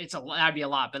 2018. That'd be a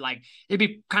lot, but like it'd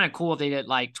be kind of cool if they did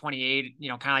like 28,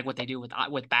 kind of like what they do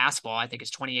with basketball. I think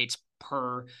it's 28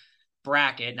 per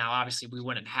bracket. Now, obviously we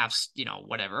wouldn't have,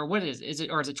 whatever. What is it,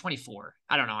 or is it 24?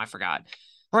 I don't know. I forgot.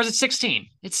 Or is it 16?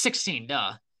 It's 16,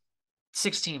 duh.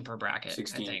 16 per bracket, I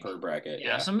 16 think. per bracket. Yeah,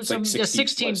 Yeah, some it's like yeah,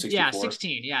 60, 16, yeah, 64.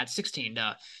 16. Yeah, it's 16,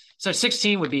 duh. So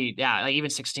 16 would be, yeah, like even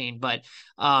 16. But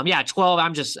yeah, 12,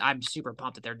 I'm super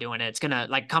pumped that they're doing it. It's gonna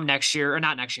like come next year, or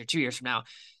not next year, 2 years from now.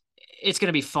 It's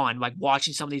gonna be fun, like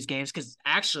watching some of these games, because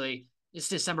actually it's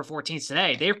December 14th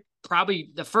today. They're probably,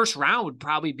 the first round would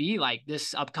probably be like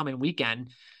this upcoming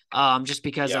weekend. Just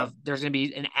because Yeah, of there's gonna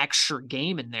be an extra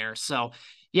game in there. So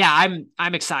yeah,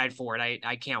 I'm excited for it.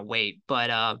 I can't wait.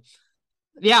 But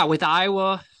yeah, with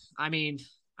Iowa, I mean,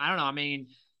 I don't know. I mean,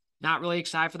 not really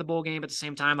excited for the bowl game, but at the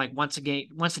same time, like once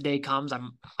the day comes,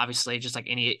 I'm obviously just like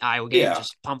any Iowa game, yeah,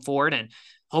 just pump forward and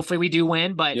hopefully we do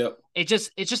win. But yep. it's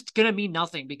just gonna mean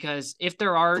nothing, because if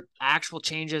there are actual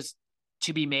changes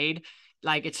to be made,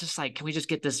 like it's just like, can we just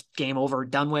get this game over,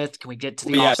 done with? Can we get to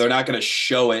the Well, yeah, off? they're not going to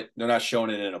show it. They're not showing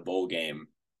it in a bowl game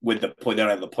with the play. They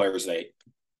don't have the players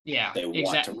Yeah, they want to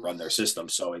exactly, run their system.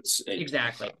 So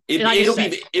exactly. And it like I it'll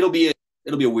said, be it'll be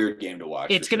a weird game to watch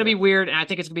for it's going to be sure. weird, and I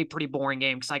think it's going to be a pretty boring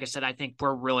game because, like I said, I think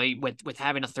we're really, with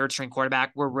having a third string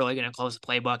quarterback, we're really going to close the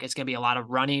playbook. It's going to be a lot of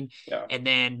running, Yeah, and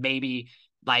then maybe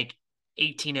like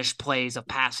 18-ish plays of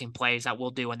passing plays that we'll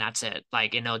do, and that's it.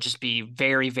 Like, and it'll just be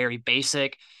very, very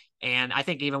basic. And I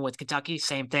think even with Kentucky,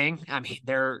 same thing. I mean,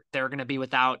 they're going to be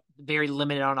without, very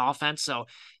limited on offense, so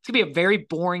it's going to be a very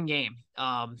boring game.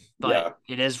 But yeah.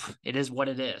 it is what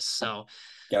it is. So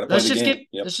Got to play let's the just game. get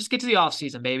Yep, let's just get to the off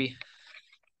season, baby.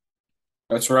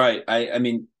 that's right. I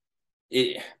mean,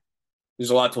 it.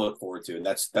 There's a lot to look forward to, and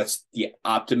that's the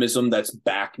optimism that's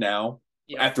back now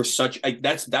Yep. after such.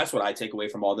 That's what I take away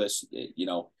from all this.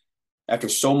 After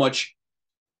so much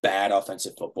bad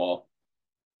offensive football,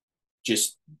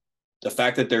 just the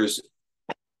fact that there's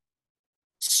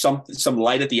some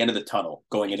light at the end of the tunnel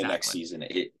going into next Exactly.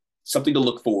 season. Something to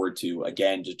look forward to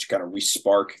again, just to kind of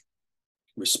respark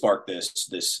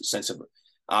this sense of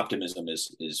optimism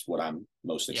is what I'm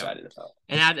most Yep. excited about.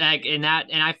 And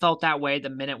I felt that way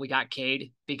the minute we got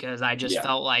Cade, because I just Yeah,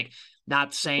 felt like,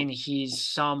 not saying he's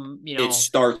some, it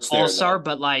starts there all-star, though.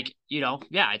 but like, yeah, it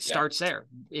Yeah. starts there.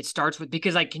 It starts with,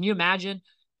 because like, can you imagine,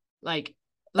 like,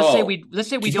 Oh, let's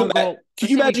say we don't go, can let's you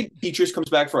say we, imagine Petrus comes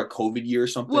back for a COVID year or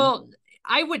something? well,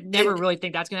 I would never And really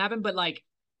think that's gonna happen, but like,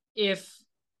 if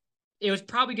it was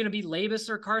probably gonna be Labus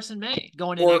or Carson May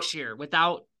going in or next year,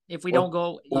 without, or or if we didn't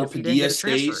Padilla get a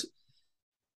transfer. stays,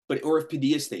 or if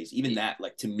Padilla stays, even that,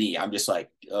 like to me, I'm just like,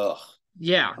 ugh,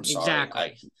 Yeah, I'm sorry,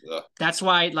 exactly. That's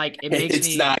why, like, it makes it's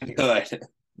me, not good.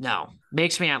 no,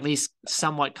 makes me at least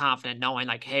somewhat confident knowing,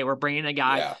 like, hey, we're bringing a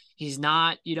guy. Yeah, He's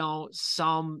not, you know,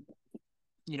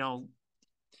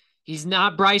 he's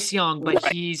not Bryce Young, but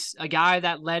right. he's a guy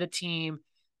that led a team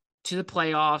to the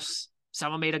playoffs.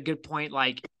 Someone made a good point,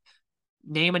 like,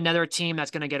 name another team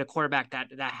that's going to get a quarterback that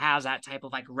has that type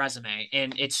of like resume,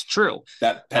 and it's true.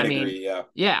 That I mean, pedigree, yeah,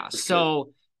 yeah. for sure.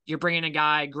 So you're bringing a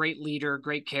guy, great leader,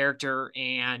 great character,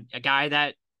 and a guy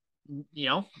that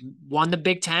won the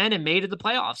Big Ten and made it the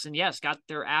playoffs. And yes, got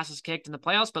their asses kicked in the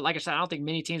playoffs. But like I said, I don't think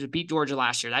many teams would beat Georgia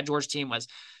last year. That Georgia team was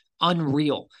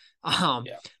unreal.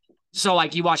 Yeah. So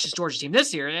like you watch this Georgia team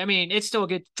this year, I mean, it's still a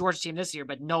good Georgia team this year,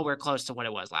 but nowhere close to what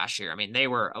it was last year. I mean, they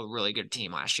were a really good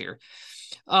team last year.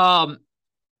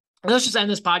 Let's just end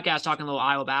this podcast talking a little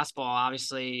Iowa basketball.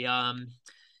 Obviously,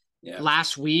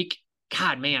 last week,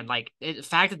 God, man, like the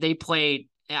fact that they played,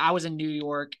 I was in New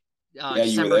York, you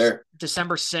were there.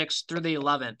 December 6th through the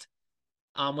 11th.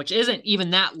 Which isn't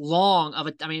even that long of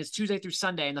a. I mean, it's Tuesday through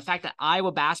Sunday, and the fact that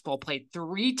Iowa basketball played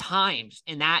 3 times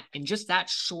in just that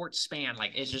short span,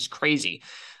 like, it's just crazy.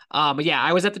 But yeah,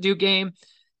 I was at the Duke game.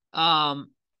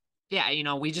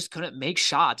 Yeah, we just couldn't make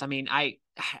shots. I mean, I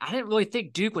didn't really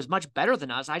think Duke was much better than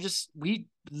us. We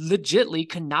legitly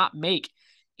could not make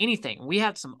anything. We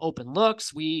had some open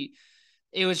looks.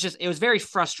 It was very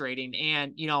frustrating.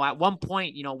 And, at one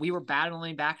point, we were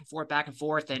battling back and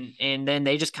forth. And then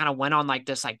they just kind of went on like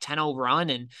this, like 10-0 run.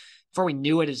 And before we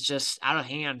knew it, it's just out of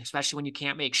hand, especially when you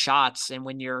can't make shots. And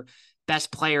when your best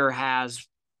player has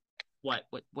what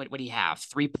do you have?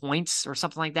 3 points or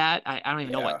something like that. I don't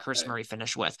even know what Chris Murray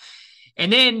finished with.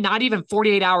 And then not even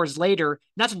 48 hours later,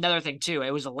 that's another thing too.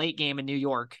 It was a late game in New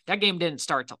York. That game didn't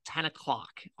start till 10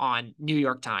 o'clock on New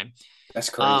York time. That's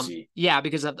crazy. Yeah,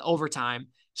 because of the overtime.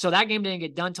 So that game didn't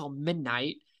get done till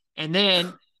midnight. And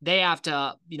then they have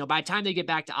to, by the time they get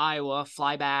back to Iowa,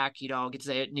 fly back, get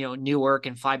to, Newark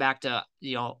and fly back to,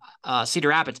 Cedar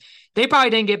Rapids. They probably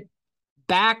didn't get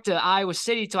back to Iowa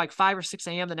City till like 5 or 6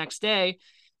 a.m. the next day.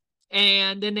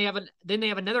 And then they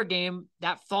have another game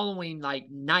that following like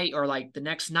night or like the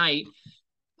next night.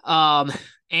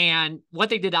 And what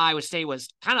they did to Iowa State was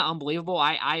kind of unbelievable.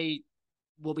 I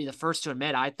will be the first to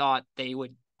admit, I thought they were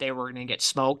going to get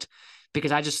smoked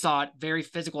because I just thought very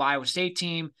physical Iowa State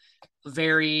team,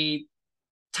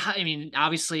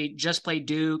 obviously just played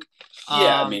Duke.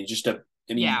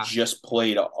 Just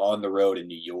played on the road in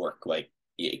New York. Like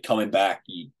coming back,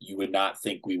 you would not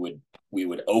think we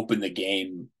would open the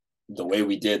game the way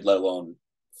we did, let alone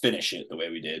finish it the way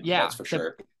we did. Yeah, that's for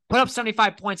sure. Put up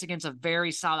 75 points against a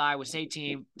very solid Iowa State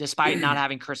team, despite not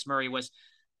having Chris Murray, was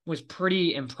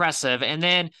pretty impressive. And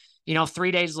then,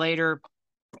 3 days later,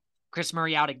 Chris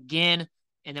Murray out again.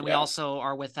 And then we also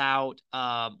are without,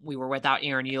 we were without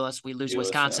Aaron Ulis. We lose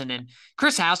Wisconsin. And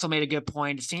Chris Hassel made a good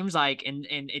point. It seems like, and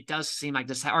it does seem like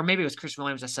this, or maybe it was Chris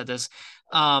Williams that said this.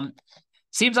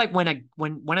 Seems like when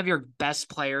one of your best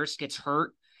players gets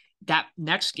hurt, that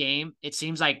next game, it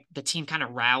seems like the team kind of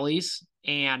rallies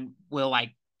and will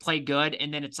like play good.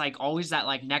 And then it's like always that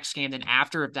like next game. Then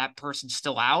after, if that person's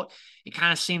still out, it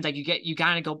kind of seems like you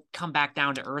kind of come back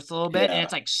down to earth a little bit. Yeah. And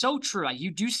it's like so true. Like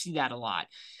you do see that a lot.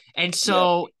 And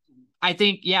so I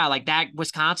think, like that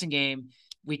Wisconsin game,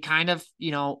 we kind of,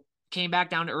 came back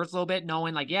down to earth a little bit,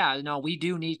 knowing like, we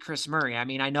do need Chris Murray. I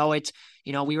mean, I know it's,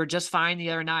 we were just fine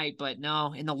the other night, but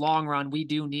no, in the long run, we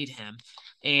do need him.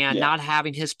 And not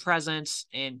having his presence.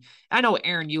 And I know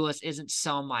Aaron Ulis isn't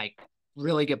some like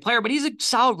really good player, but he's a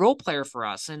solid role player for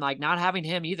us. And like not having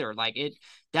him either, like it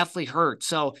definitely hurt.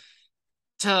 So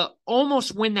to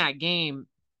almost win that game,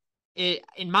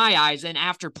 in my eyes, and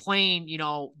after playing,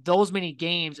 those many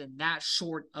games in that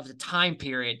short of the time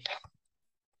period,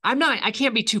 I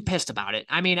can't be too pissed about it.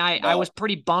 I mean, I was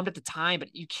pretty bummed at the time,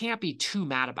 but you can't be too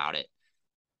mad about it.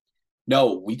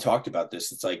 No, we talked about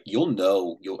this. It's like you'll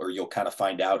kind of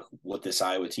find out what this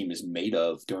Iowa team is made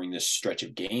of during this stretch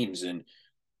of games. And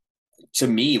to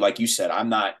me, like you said, I'm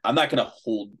not going to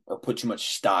hold or put too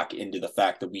much stock into the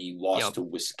fact that we lost to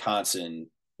Wisconsin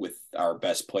with our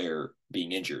best player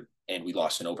being injured, and we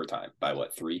lost in overtime by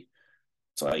 3?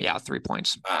 So like 3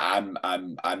 points. I'm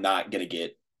not going to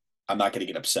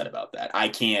get upset about that. I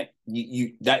can't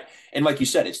that, and like you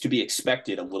said, it's to be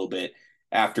expected a little bit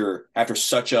after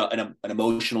such an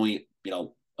emotionally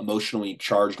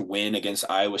charged win against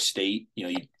Iowa State.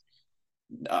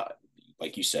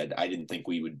 Like you said, I didn't think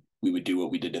we would do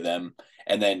what we did to them,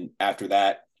 and then after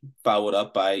that, followed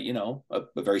up by a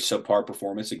very subpar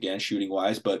performance again shooting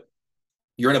wise. But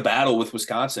you're in a battle with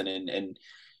Wisconsin, and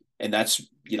that's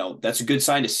a good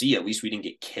sign to see. At least we didn't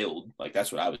get killed. Like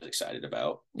that's what I was excited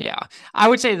about. Yeah, I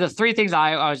would say the 3 things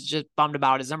I was just bummed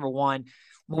about is, number one,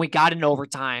 when we got into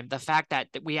overtime, the fact that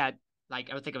we had I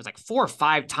would think it was 4 or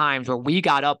 5 times where we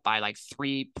got up by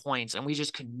 3 points and we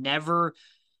just could never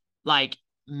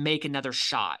make another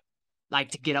shot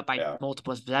to get up by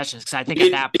multiple possessions. Because I think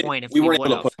at that point, if we weren't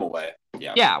able to put them away,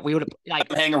 we would have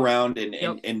hang around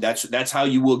and that's how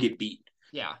you will get beat.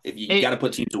 Yeah. If you got to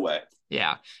put teams away.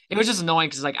 Yeah. It was just annoying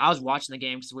because like I was watching the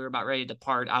game because we were about ready to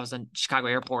depart. I was in Chicago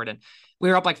airport and we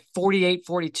were up like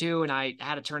 48-42 and I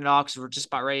had to turn it off because we were just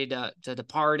about ready to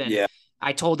depart. And Yeah.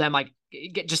 I told them like,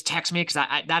 just text me because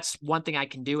I that's one thing I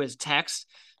can do is text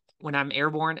when I'm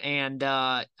airborne. And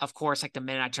of course, like the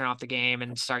minute I turn off the game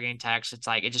and start getting texts, it's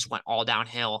like it just went all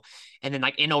downhill. And then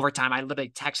like in overtime, I literally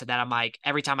texted that. I'm like,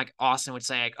 every time like Austin would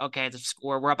say like, okay, the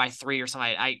score, we're up by 3 or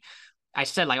something. I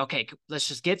said like, okay, let's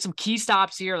just get some key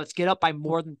stops here. Let's get up by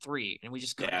more than 3, and we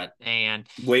just couldn't. And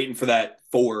waiting for that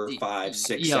 4, 5,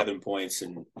 6, 7 points,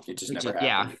 and it just never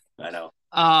happened. Yeah. I know.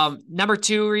 Number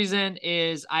 2 reason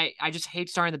is I just hate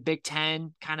starting the Big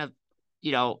Ten. Kind of,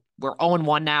 we're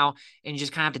 0-1 now, and you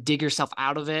just kind of have to dig yourself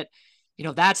out of it.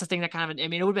 That's the thing that kind of, I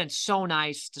mean, it would have been so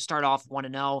nice to start off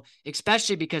 1-0,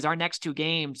 especially because our next 2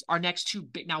 games,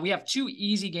 now we have 2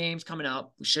 easy games coming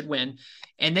up. We should win.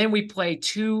 And then we play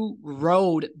 2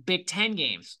 road Big Ten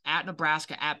games at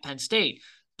Nebraska, at Penn State,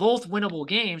 both winnable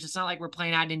games. It's not like we're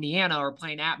playing at Indiana or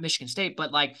playing at Michigan State,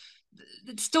 but like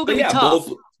it's still going to be tough.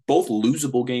 Both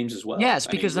losable games as well. Yes,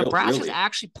 because Nebraska's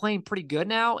actually playing pretty good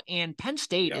now, and Penn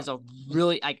State is a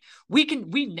really like we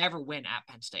never win at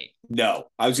Penn State. No,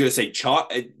 I was gonna say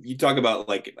chalk. You talk about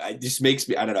like it just makes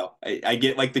me. I don't know. I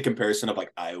get like the comparison of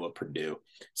like Iowa Purdue.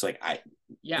 It's like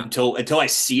until I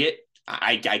see it,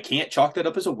 I can't chalk that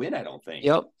up as a win. I don't think.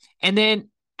 Yep. And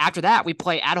then after that, we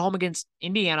play at home against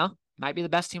Indiana. Might be the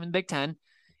best team in the Big Ten.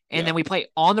 And then we play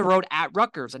on the road at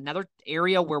Rutgers, another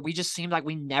area where we just seem like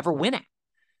we never win at.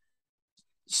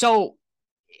 So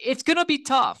it's going to be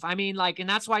tough. I mean, like, and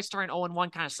that's why starting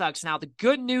 0-1 kind of sucks. Now, the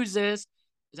good news is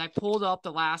I pulled up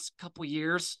the last couple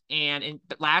years, and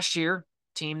last year,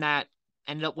 team that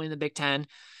ended up winning the Big Ten,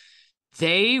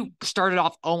 they started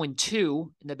off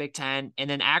 0-2 in the Big Ten, and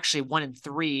then actually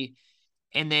 1-3.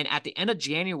 And then at the end of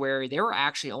January, they were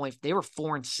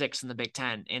 4-6 in the Big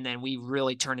Ten. And then we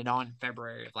really turned it on in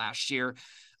February of last year.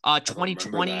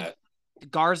 2020,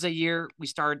 Garza year, we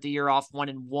started the year off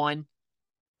 1-1.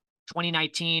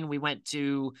 2019, we went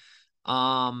to,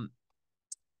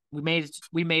 we made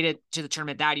it to the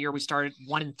tournament that year. We started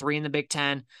 1-3 in the Big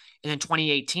Ten. And then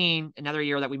 2018, another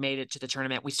year that we made it to the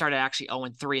tournament, we started actually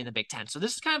 0-3 in the Big Ten. So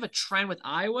this is kind of a trend with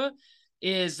Iowa,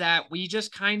 is that we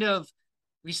just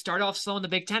we start off slow in the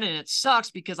Big Ten, and it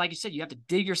sucks because, like you said, you have to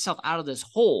dig yourself out of this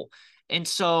hole. And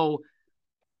so,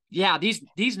 yeah,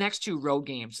 these next 2 road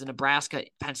games, the Nebraska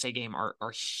Penn State game, are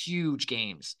huge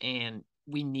games, and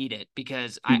we need it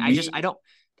because I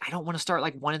don't want to start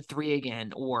like 1-3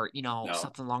 again, or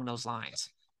something along those lines.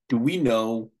 Do we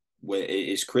know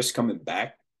is Chris coming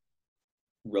back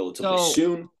relatively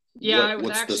soon? Yeah,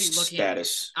 what's the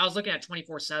status? I was looking at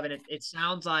 24/7. It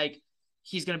sounds like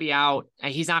he's going to be out,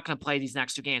 and he's not going to play these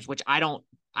next 2 games, which I don't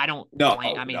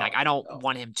blame. I mean, I don't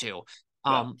want him to.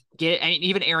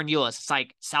 Even Aaron Eulis, it's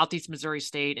like Southeast Missouri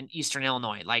State and Eastern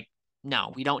Illinois. Like,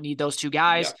 no, we don't need those 2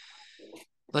 guys. Yeah.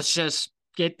 Let's just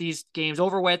get these games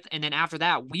over with. And then after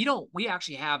that, we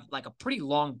actually have like a pretty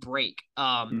long break.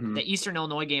 The Eastern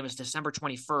Illinois game is December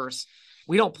 21st.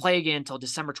 We don't play again until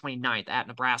December 29th at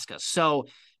Nebraska. So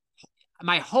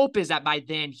my hope is that by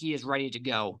then he is ready to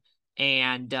go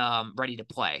and ready to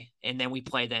play. And then we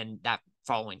play then that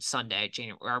following Sunday,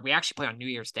 January, or we actually play on New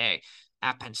Year's Day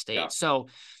at Penn State. Yeah. So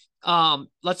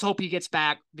let's hope he gets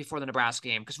back before the Nebraska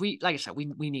game, because like I said,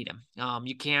 we need him.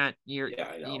 You can't,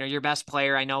 your best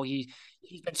player. I know he's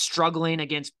been struggling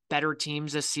against better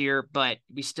teams this year, but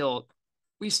we still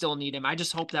need him. I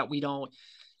just hope that we don't,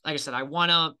 like I said, I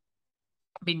want to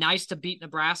be nice to beat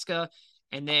Nebraska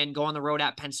and then go on the road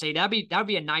at Penn State. That would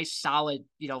be a nice, solid,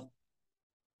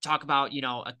 talk about,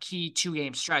 a key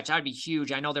 2-game stretch. That'd be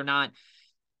huge. I know they're not,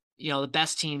 the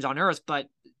best teams on earth, but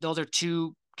those are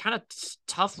 2 kind of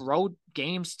tough road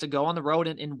games to go on the road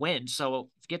and win. So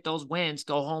get those wins,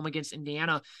 go home against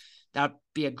Indiana. That'd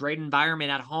be a great environment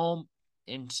at home,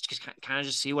 and just kind of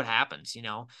just see what happens,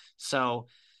 So,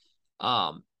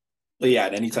 yeah,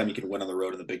 and anytime you can win on the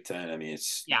road in the Big Ten, I mean,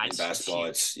 in basketball,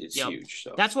 it's huge.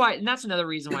 So that's why, and that's another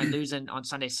reason why losing on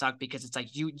Sunday sucked, because it's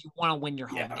like you want to win your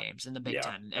home games in the Big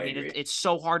Ten. I mean, it's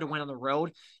so hard to win on the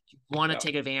road. You want to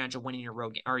take advantage of winning your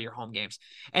road or your home games.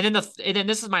 And then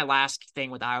this is my last thing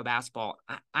with Iowa basketball.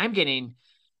 I'm getting.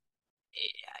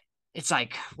 It's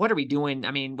like, what are we doing?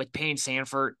 I mean, with Payne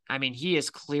Sandfort, I mean, he is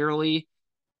clearly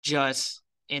just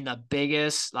in the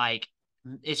biggest, like,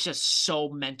 it's just so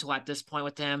mental at this point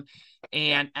with him.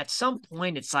 And at some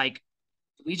point, it's like,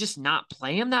 we just not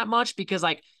play him that much, because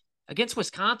like against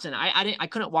Wisconsin, I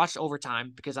couldn't watch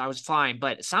overtime because I was flying,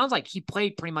 but it sounds like he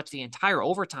played pretty much the entire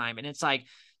overtime. And it's like,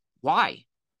 why?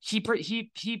 He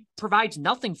provides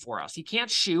nothing for us. He can't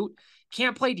shoot.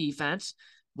 can't play defense.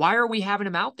 Why are we having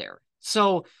him out there?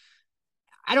 So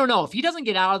I don't know if he doesn't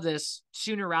get out of this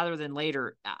sooner rather than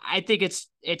later. I think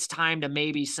it's time to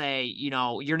maybe say,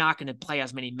 you're not going to play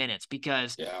as many minutes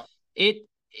because it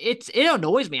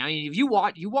annoys me. I mean, if you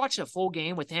watch a full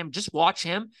game with him, just watch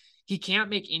him. He can't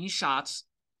make any shots,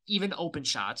 even open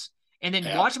shots, and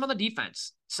then watch him on the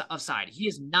defense side. He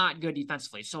is not good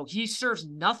defensively, so he serves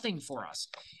nothing for us.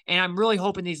 And I'm really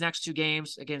hoping these next 2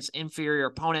 games against inferior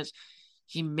opponents,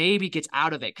 he maybe gets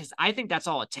out of it because I think that's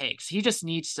all it takes. He just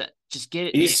needs to just get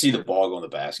it. He needs to see the ball go in the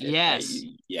basket. Yes.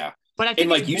 Yeah. But I think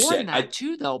like you said, that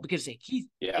too, though, because he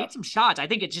made some shots. I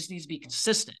think it just needs to be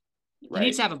consistent. He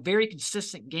needs to have a very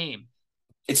consistent game.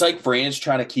 It's like Fran's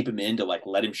trying to keep him in to like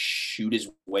let him shoot his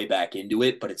way back into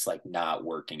it, but it's like not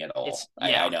working at all.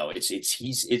 I know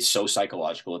it's so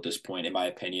psychological at this point, in my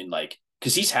opinion. Like,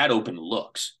 because he's had open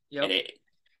looks, and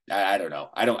I don't know.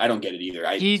 I don't get it either.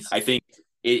 I think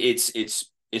it's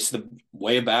the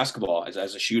way of basketball as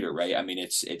a shooter, right? I mean,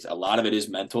 it's a lot of it is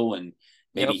mental, and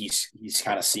maybe he's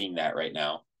kind of seeing that right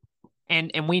now.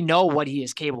 And we know what he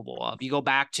is capable of. You go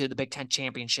back to the Big Ten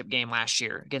championship game last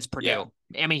year against Purdue.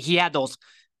 Yeah. I mean, he had those.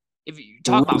 If you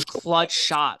talk about clutch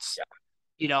shots,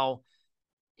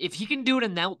 if he can do it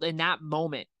in that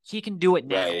moment, he can do it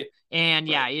now. Right. And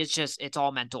it's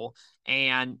all mental.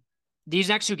 And these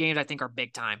next 2 games, I think, are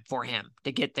big time for him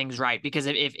to get things right. Because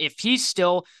if he's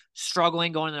still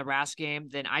struggling going to the Nebraska game,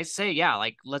 then I say,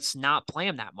 let's not play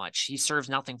him that much. He serves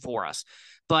nothing for us.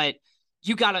 But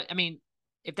you gotta, I mean,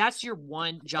 if that's your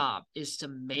one job is to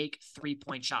make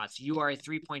 3-point shots, you are a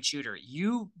 3-point shooter.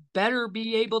 You better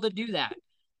be able to do that.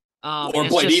 Or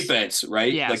play defense,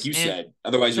 right? Yes, like you said.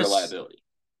 Otherwise, you're a liability.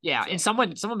 Yeah, so. And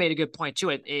someone made a good point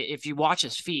too. If you watch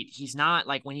his feet, he's not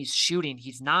like when he's shooting,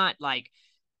 he's not like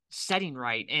setting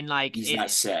right, and like he's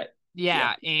not set.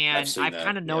 Yeah, and I've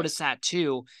kind of noticed that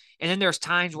too. And then there's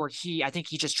times where I think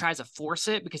he just tries to force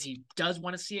it because he does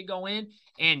want to see it go in,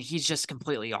 and he's just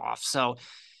completely off. So,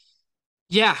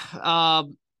 yeah, I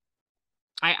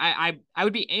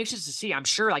would be anxious to see. I'm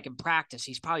sure, like in practice,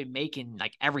 he's probably making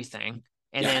like everything.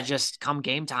 And then just come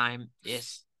game time,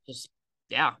 it's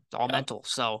all mental.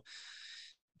 So,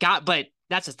 but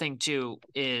that's the thing too,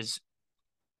 is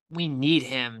we need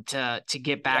him to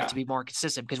get back to be more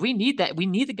consistent because we need that. We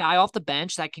need the guy off the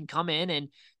bench that can come in and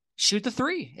shoot the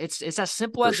 3. It's as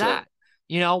simple as that.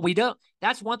 We don't.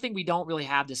 That's one thing we don't really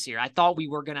have this year. I thought we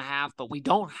were gonna have, but we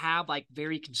don't have like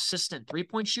very consistent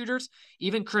 3-point shooters.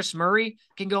 Even Chris Murray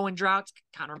can go in droughts.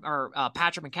 Connor or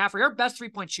Patrick McCaffrey, our best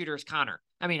 3-point shooter is Connor.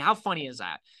 I mean, how funny is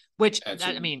that?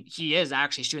 I mean, he is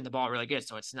actually shooting the ball really good.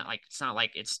 So it's not like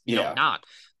it's not.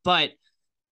 But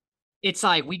it's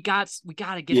like we got to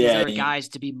get these other guys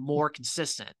to be more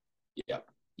consistent. Yeah.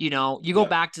 You go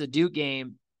back to the Duke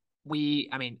game.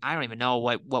 I don't even know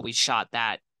what we shot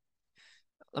that.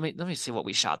 Let me see what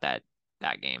we shot that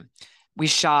game. We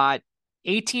shot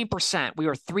 18%. We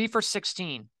were 3 for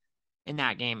 16 in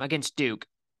that game against Duke.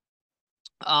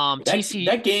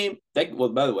 That game, well,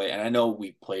 by the way, and I know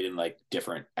we played in like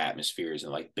different atmospheres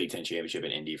and like Big Ten championship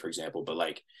in Indy, for example, but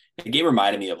like the game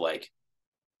reminded me of like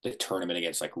the tournament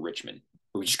against like Richmond,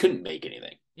 where we just couldn't make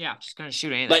anything. Yeah, just couldn't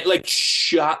shoot anything. Like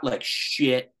shot like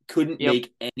shit, couldn't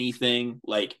make anything.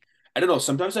 Like, I don't know.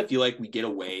 Sometimes I feel like we get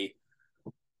away.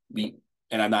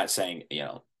 And I'm not saying,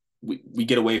 we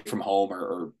get away from home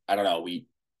or I don't know, we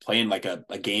play in like a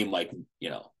game like,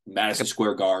 Madison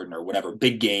Square Garden or whatever,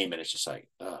 big game. And it's just like,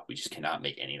 we just cannot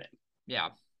make anything. Yeah.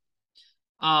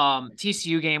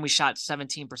 TCU game, we shot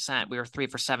 17%. We were 3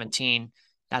 for 17.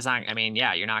 That's not,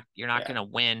 you're not going to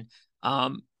win.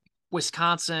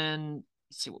 Wisconsin,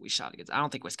 let's see what we shot against. I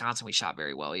don't think Wisconsin, we shot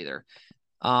very well either.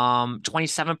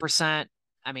 27%.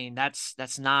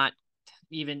 That's not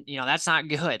even, that's not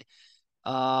good.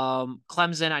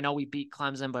 Clemson, I know we beat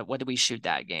Clemson, but what did we shoot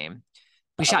that game?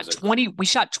 We shot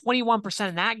 21%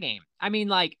 in that game.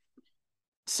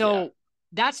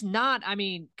 That's not,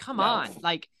 come on.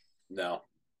 Like, no.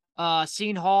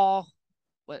 Seton Hall,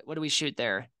 what do we shoot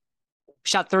there? We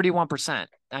shot 31%.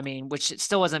 Which it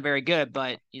still wasn't very good,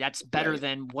 but that's better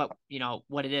than what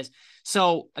it is.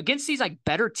 So against these like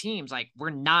better teams, like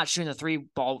we're not shooting the 3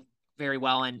 ball very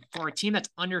well. And for a team that's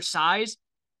undersized,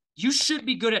 you should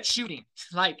be good at shooting.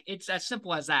 Like, it's as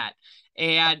simple as that.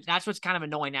 And that's what's kind of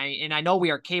annoying. And I know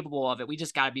we are capable of it. We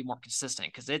just got to be more consistent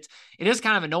because it is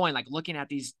kind of annoying, like looking at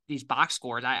these box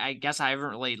scores. I guess I haven't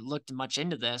really looked much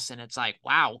into this, and it's like,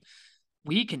 wow,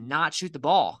 we cannot shoot the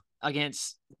ball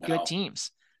against good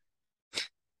teams.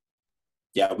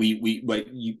 Yeah, you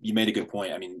made a good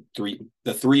point.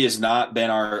 The 3 has not been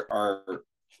our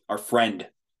friend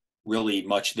really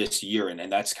much this year,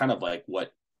 and that's kind of like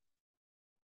what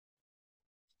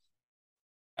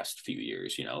last few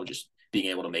years, just being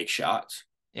able to make shots.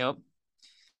 Yep.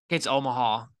 Against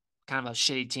Omaha, kind of a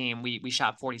shitty team. We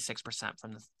shot 46%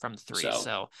 from the three.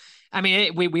 So I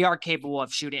mean, we are capable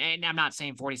of shooting, and I'm not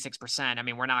saying 46%. I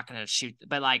mean, we're not going to shoot,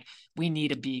 but like we need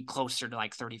to be closer to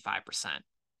like 35%,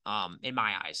 in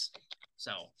my eyes.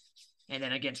 So, and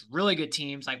then against really good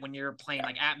teams, like when you're playing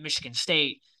like at Michigan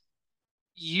State,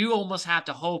 you almost have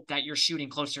to hope that you're shooting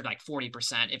closer to like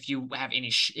 40% if you have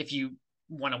any, if you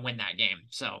want to win that game.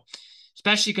 So,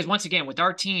 especially because once again, with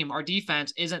our team, our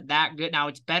defense isn't that good. Now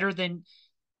it's better than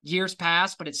years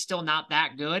past, but it's still not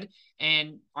that good.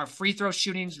 And our free throw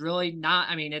shooting is really not,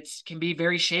 I mean, it's can be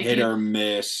very shaky. Hit or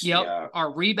miss. Yep. Yeah.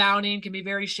 Our rebounding can be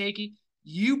very shaky.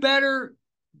 You better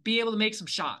be able to make some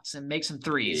shots and make some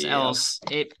threes, else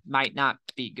it might not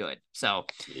be good. So,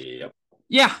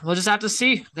 yeah, we'll just have to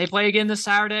see. They play again this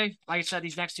Saturday. Like I said,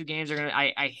 these next two games are gonna.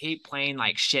 I hate playing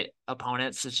like shit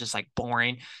opponents. It's just like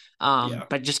boring.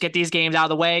 But just get these games out of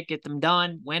the way, get them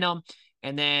done, win them,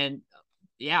 and then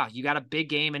you got a big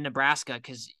game in Nebraska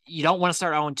because you don't want to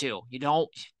start 0-2. You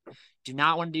do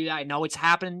not want to do that. I know it's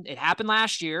happened. It happened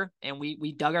last year, and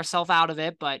we dug ourselves out of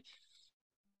it, but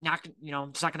not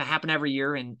it's not going to happen every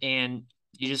year, and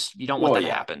you don't want that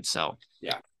to happen. So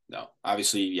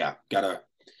obviously,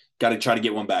 gotta try to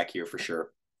get one back here for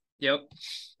sure. Yep.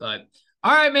 But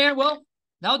all right, man. Well,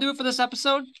 that'll do it for this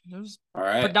episode. It was all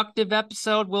right. Productive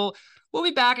episode. We'll be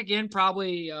back again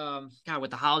probably kind of with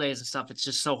the holidays and stuff. It's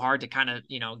just so hard to kind of,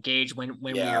 gauge when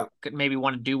we maybe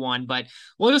want to do one, but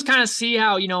we'll just kind of see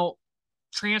how,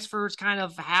 transfers kind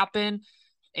of happen.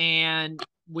 And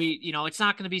we, it's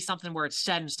not going to be something where it's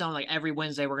set in stone. Like every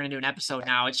Wednesday, we're going to do an episode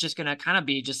now. It's just going to kind of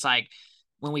be just like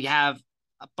when we have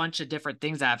a bunch of different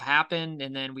things that have happened.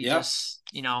 And then we just,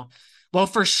 we'll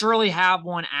for surely have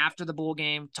one after the bowl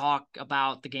game, talk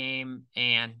about the game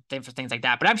and things like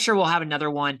that. But I'm sure we'll have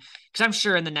another one because I'm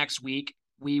sure in the next week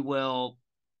we will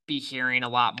be hearing a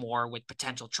lot more with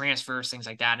potential transfers, things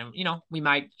like that. And, we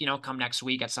might, come next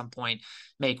week at some point,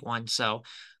 make one. So,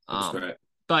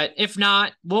 but if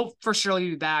not, we'll for surely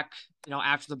be back,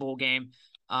 after the bowl game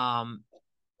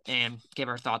and give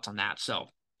our thoughts on that. So,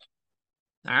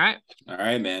 all right,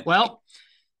 man. Well,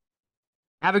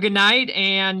 have a good night,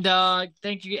 and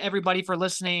thank you everybody for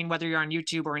listening, whether you're on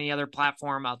YouTube or any other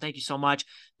platform. Thank you so much.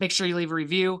 Make sure you leave a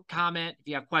review, comment, if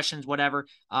you have questions, whatever.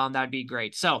 That'd be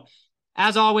great. So,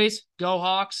 as always, go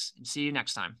Hawks, and see you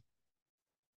next time.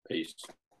 Peace.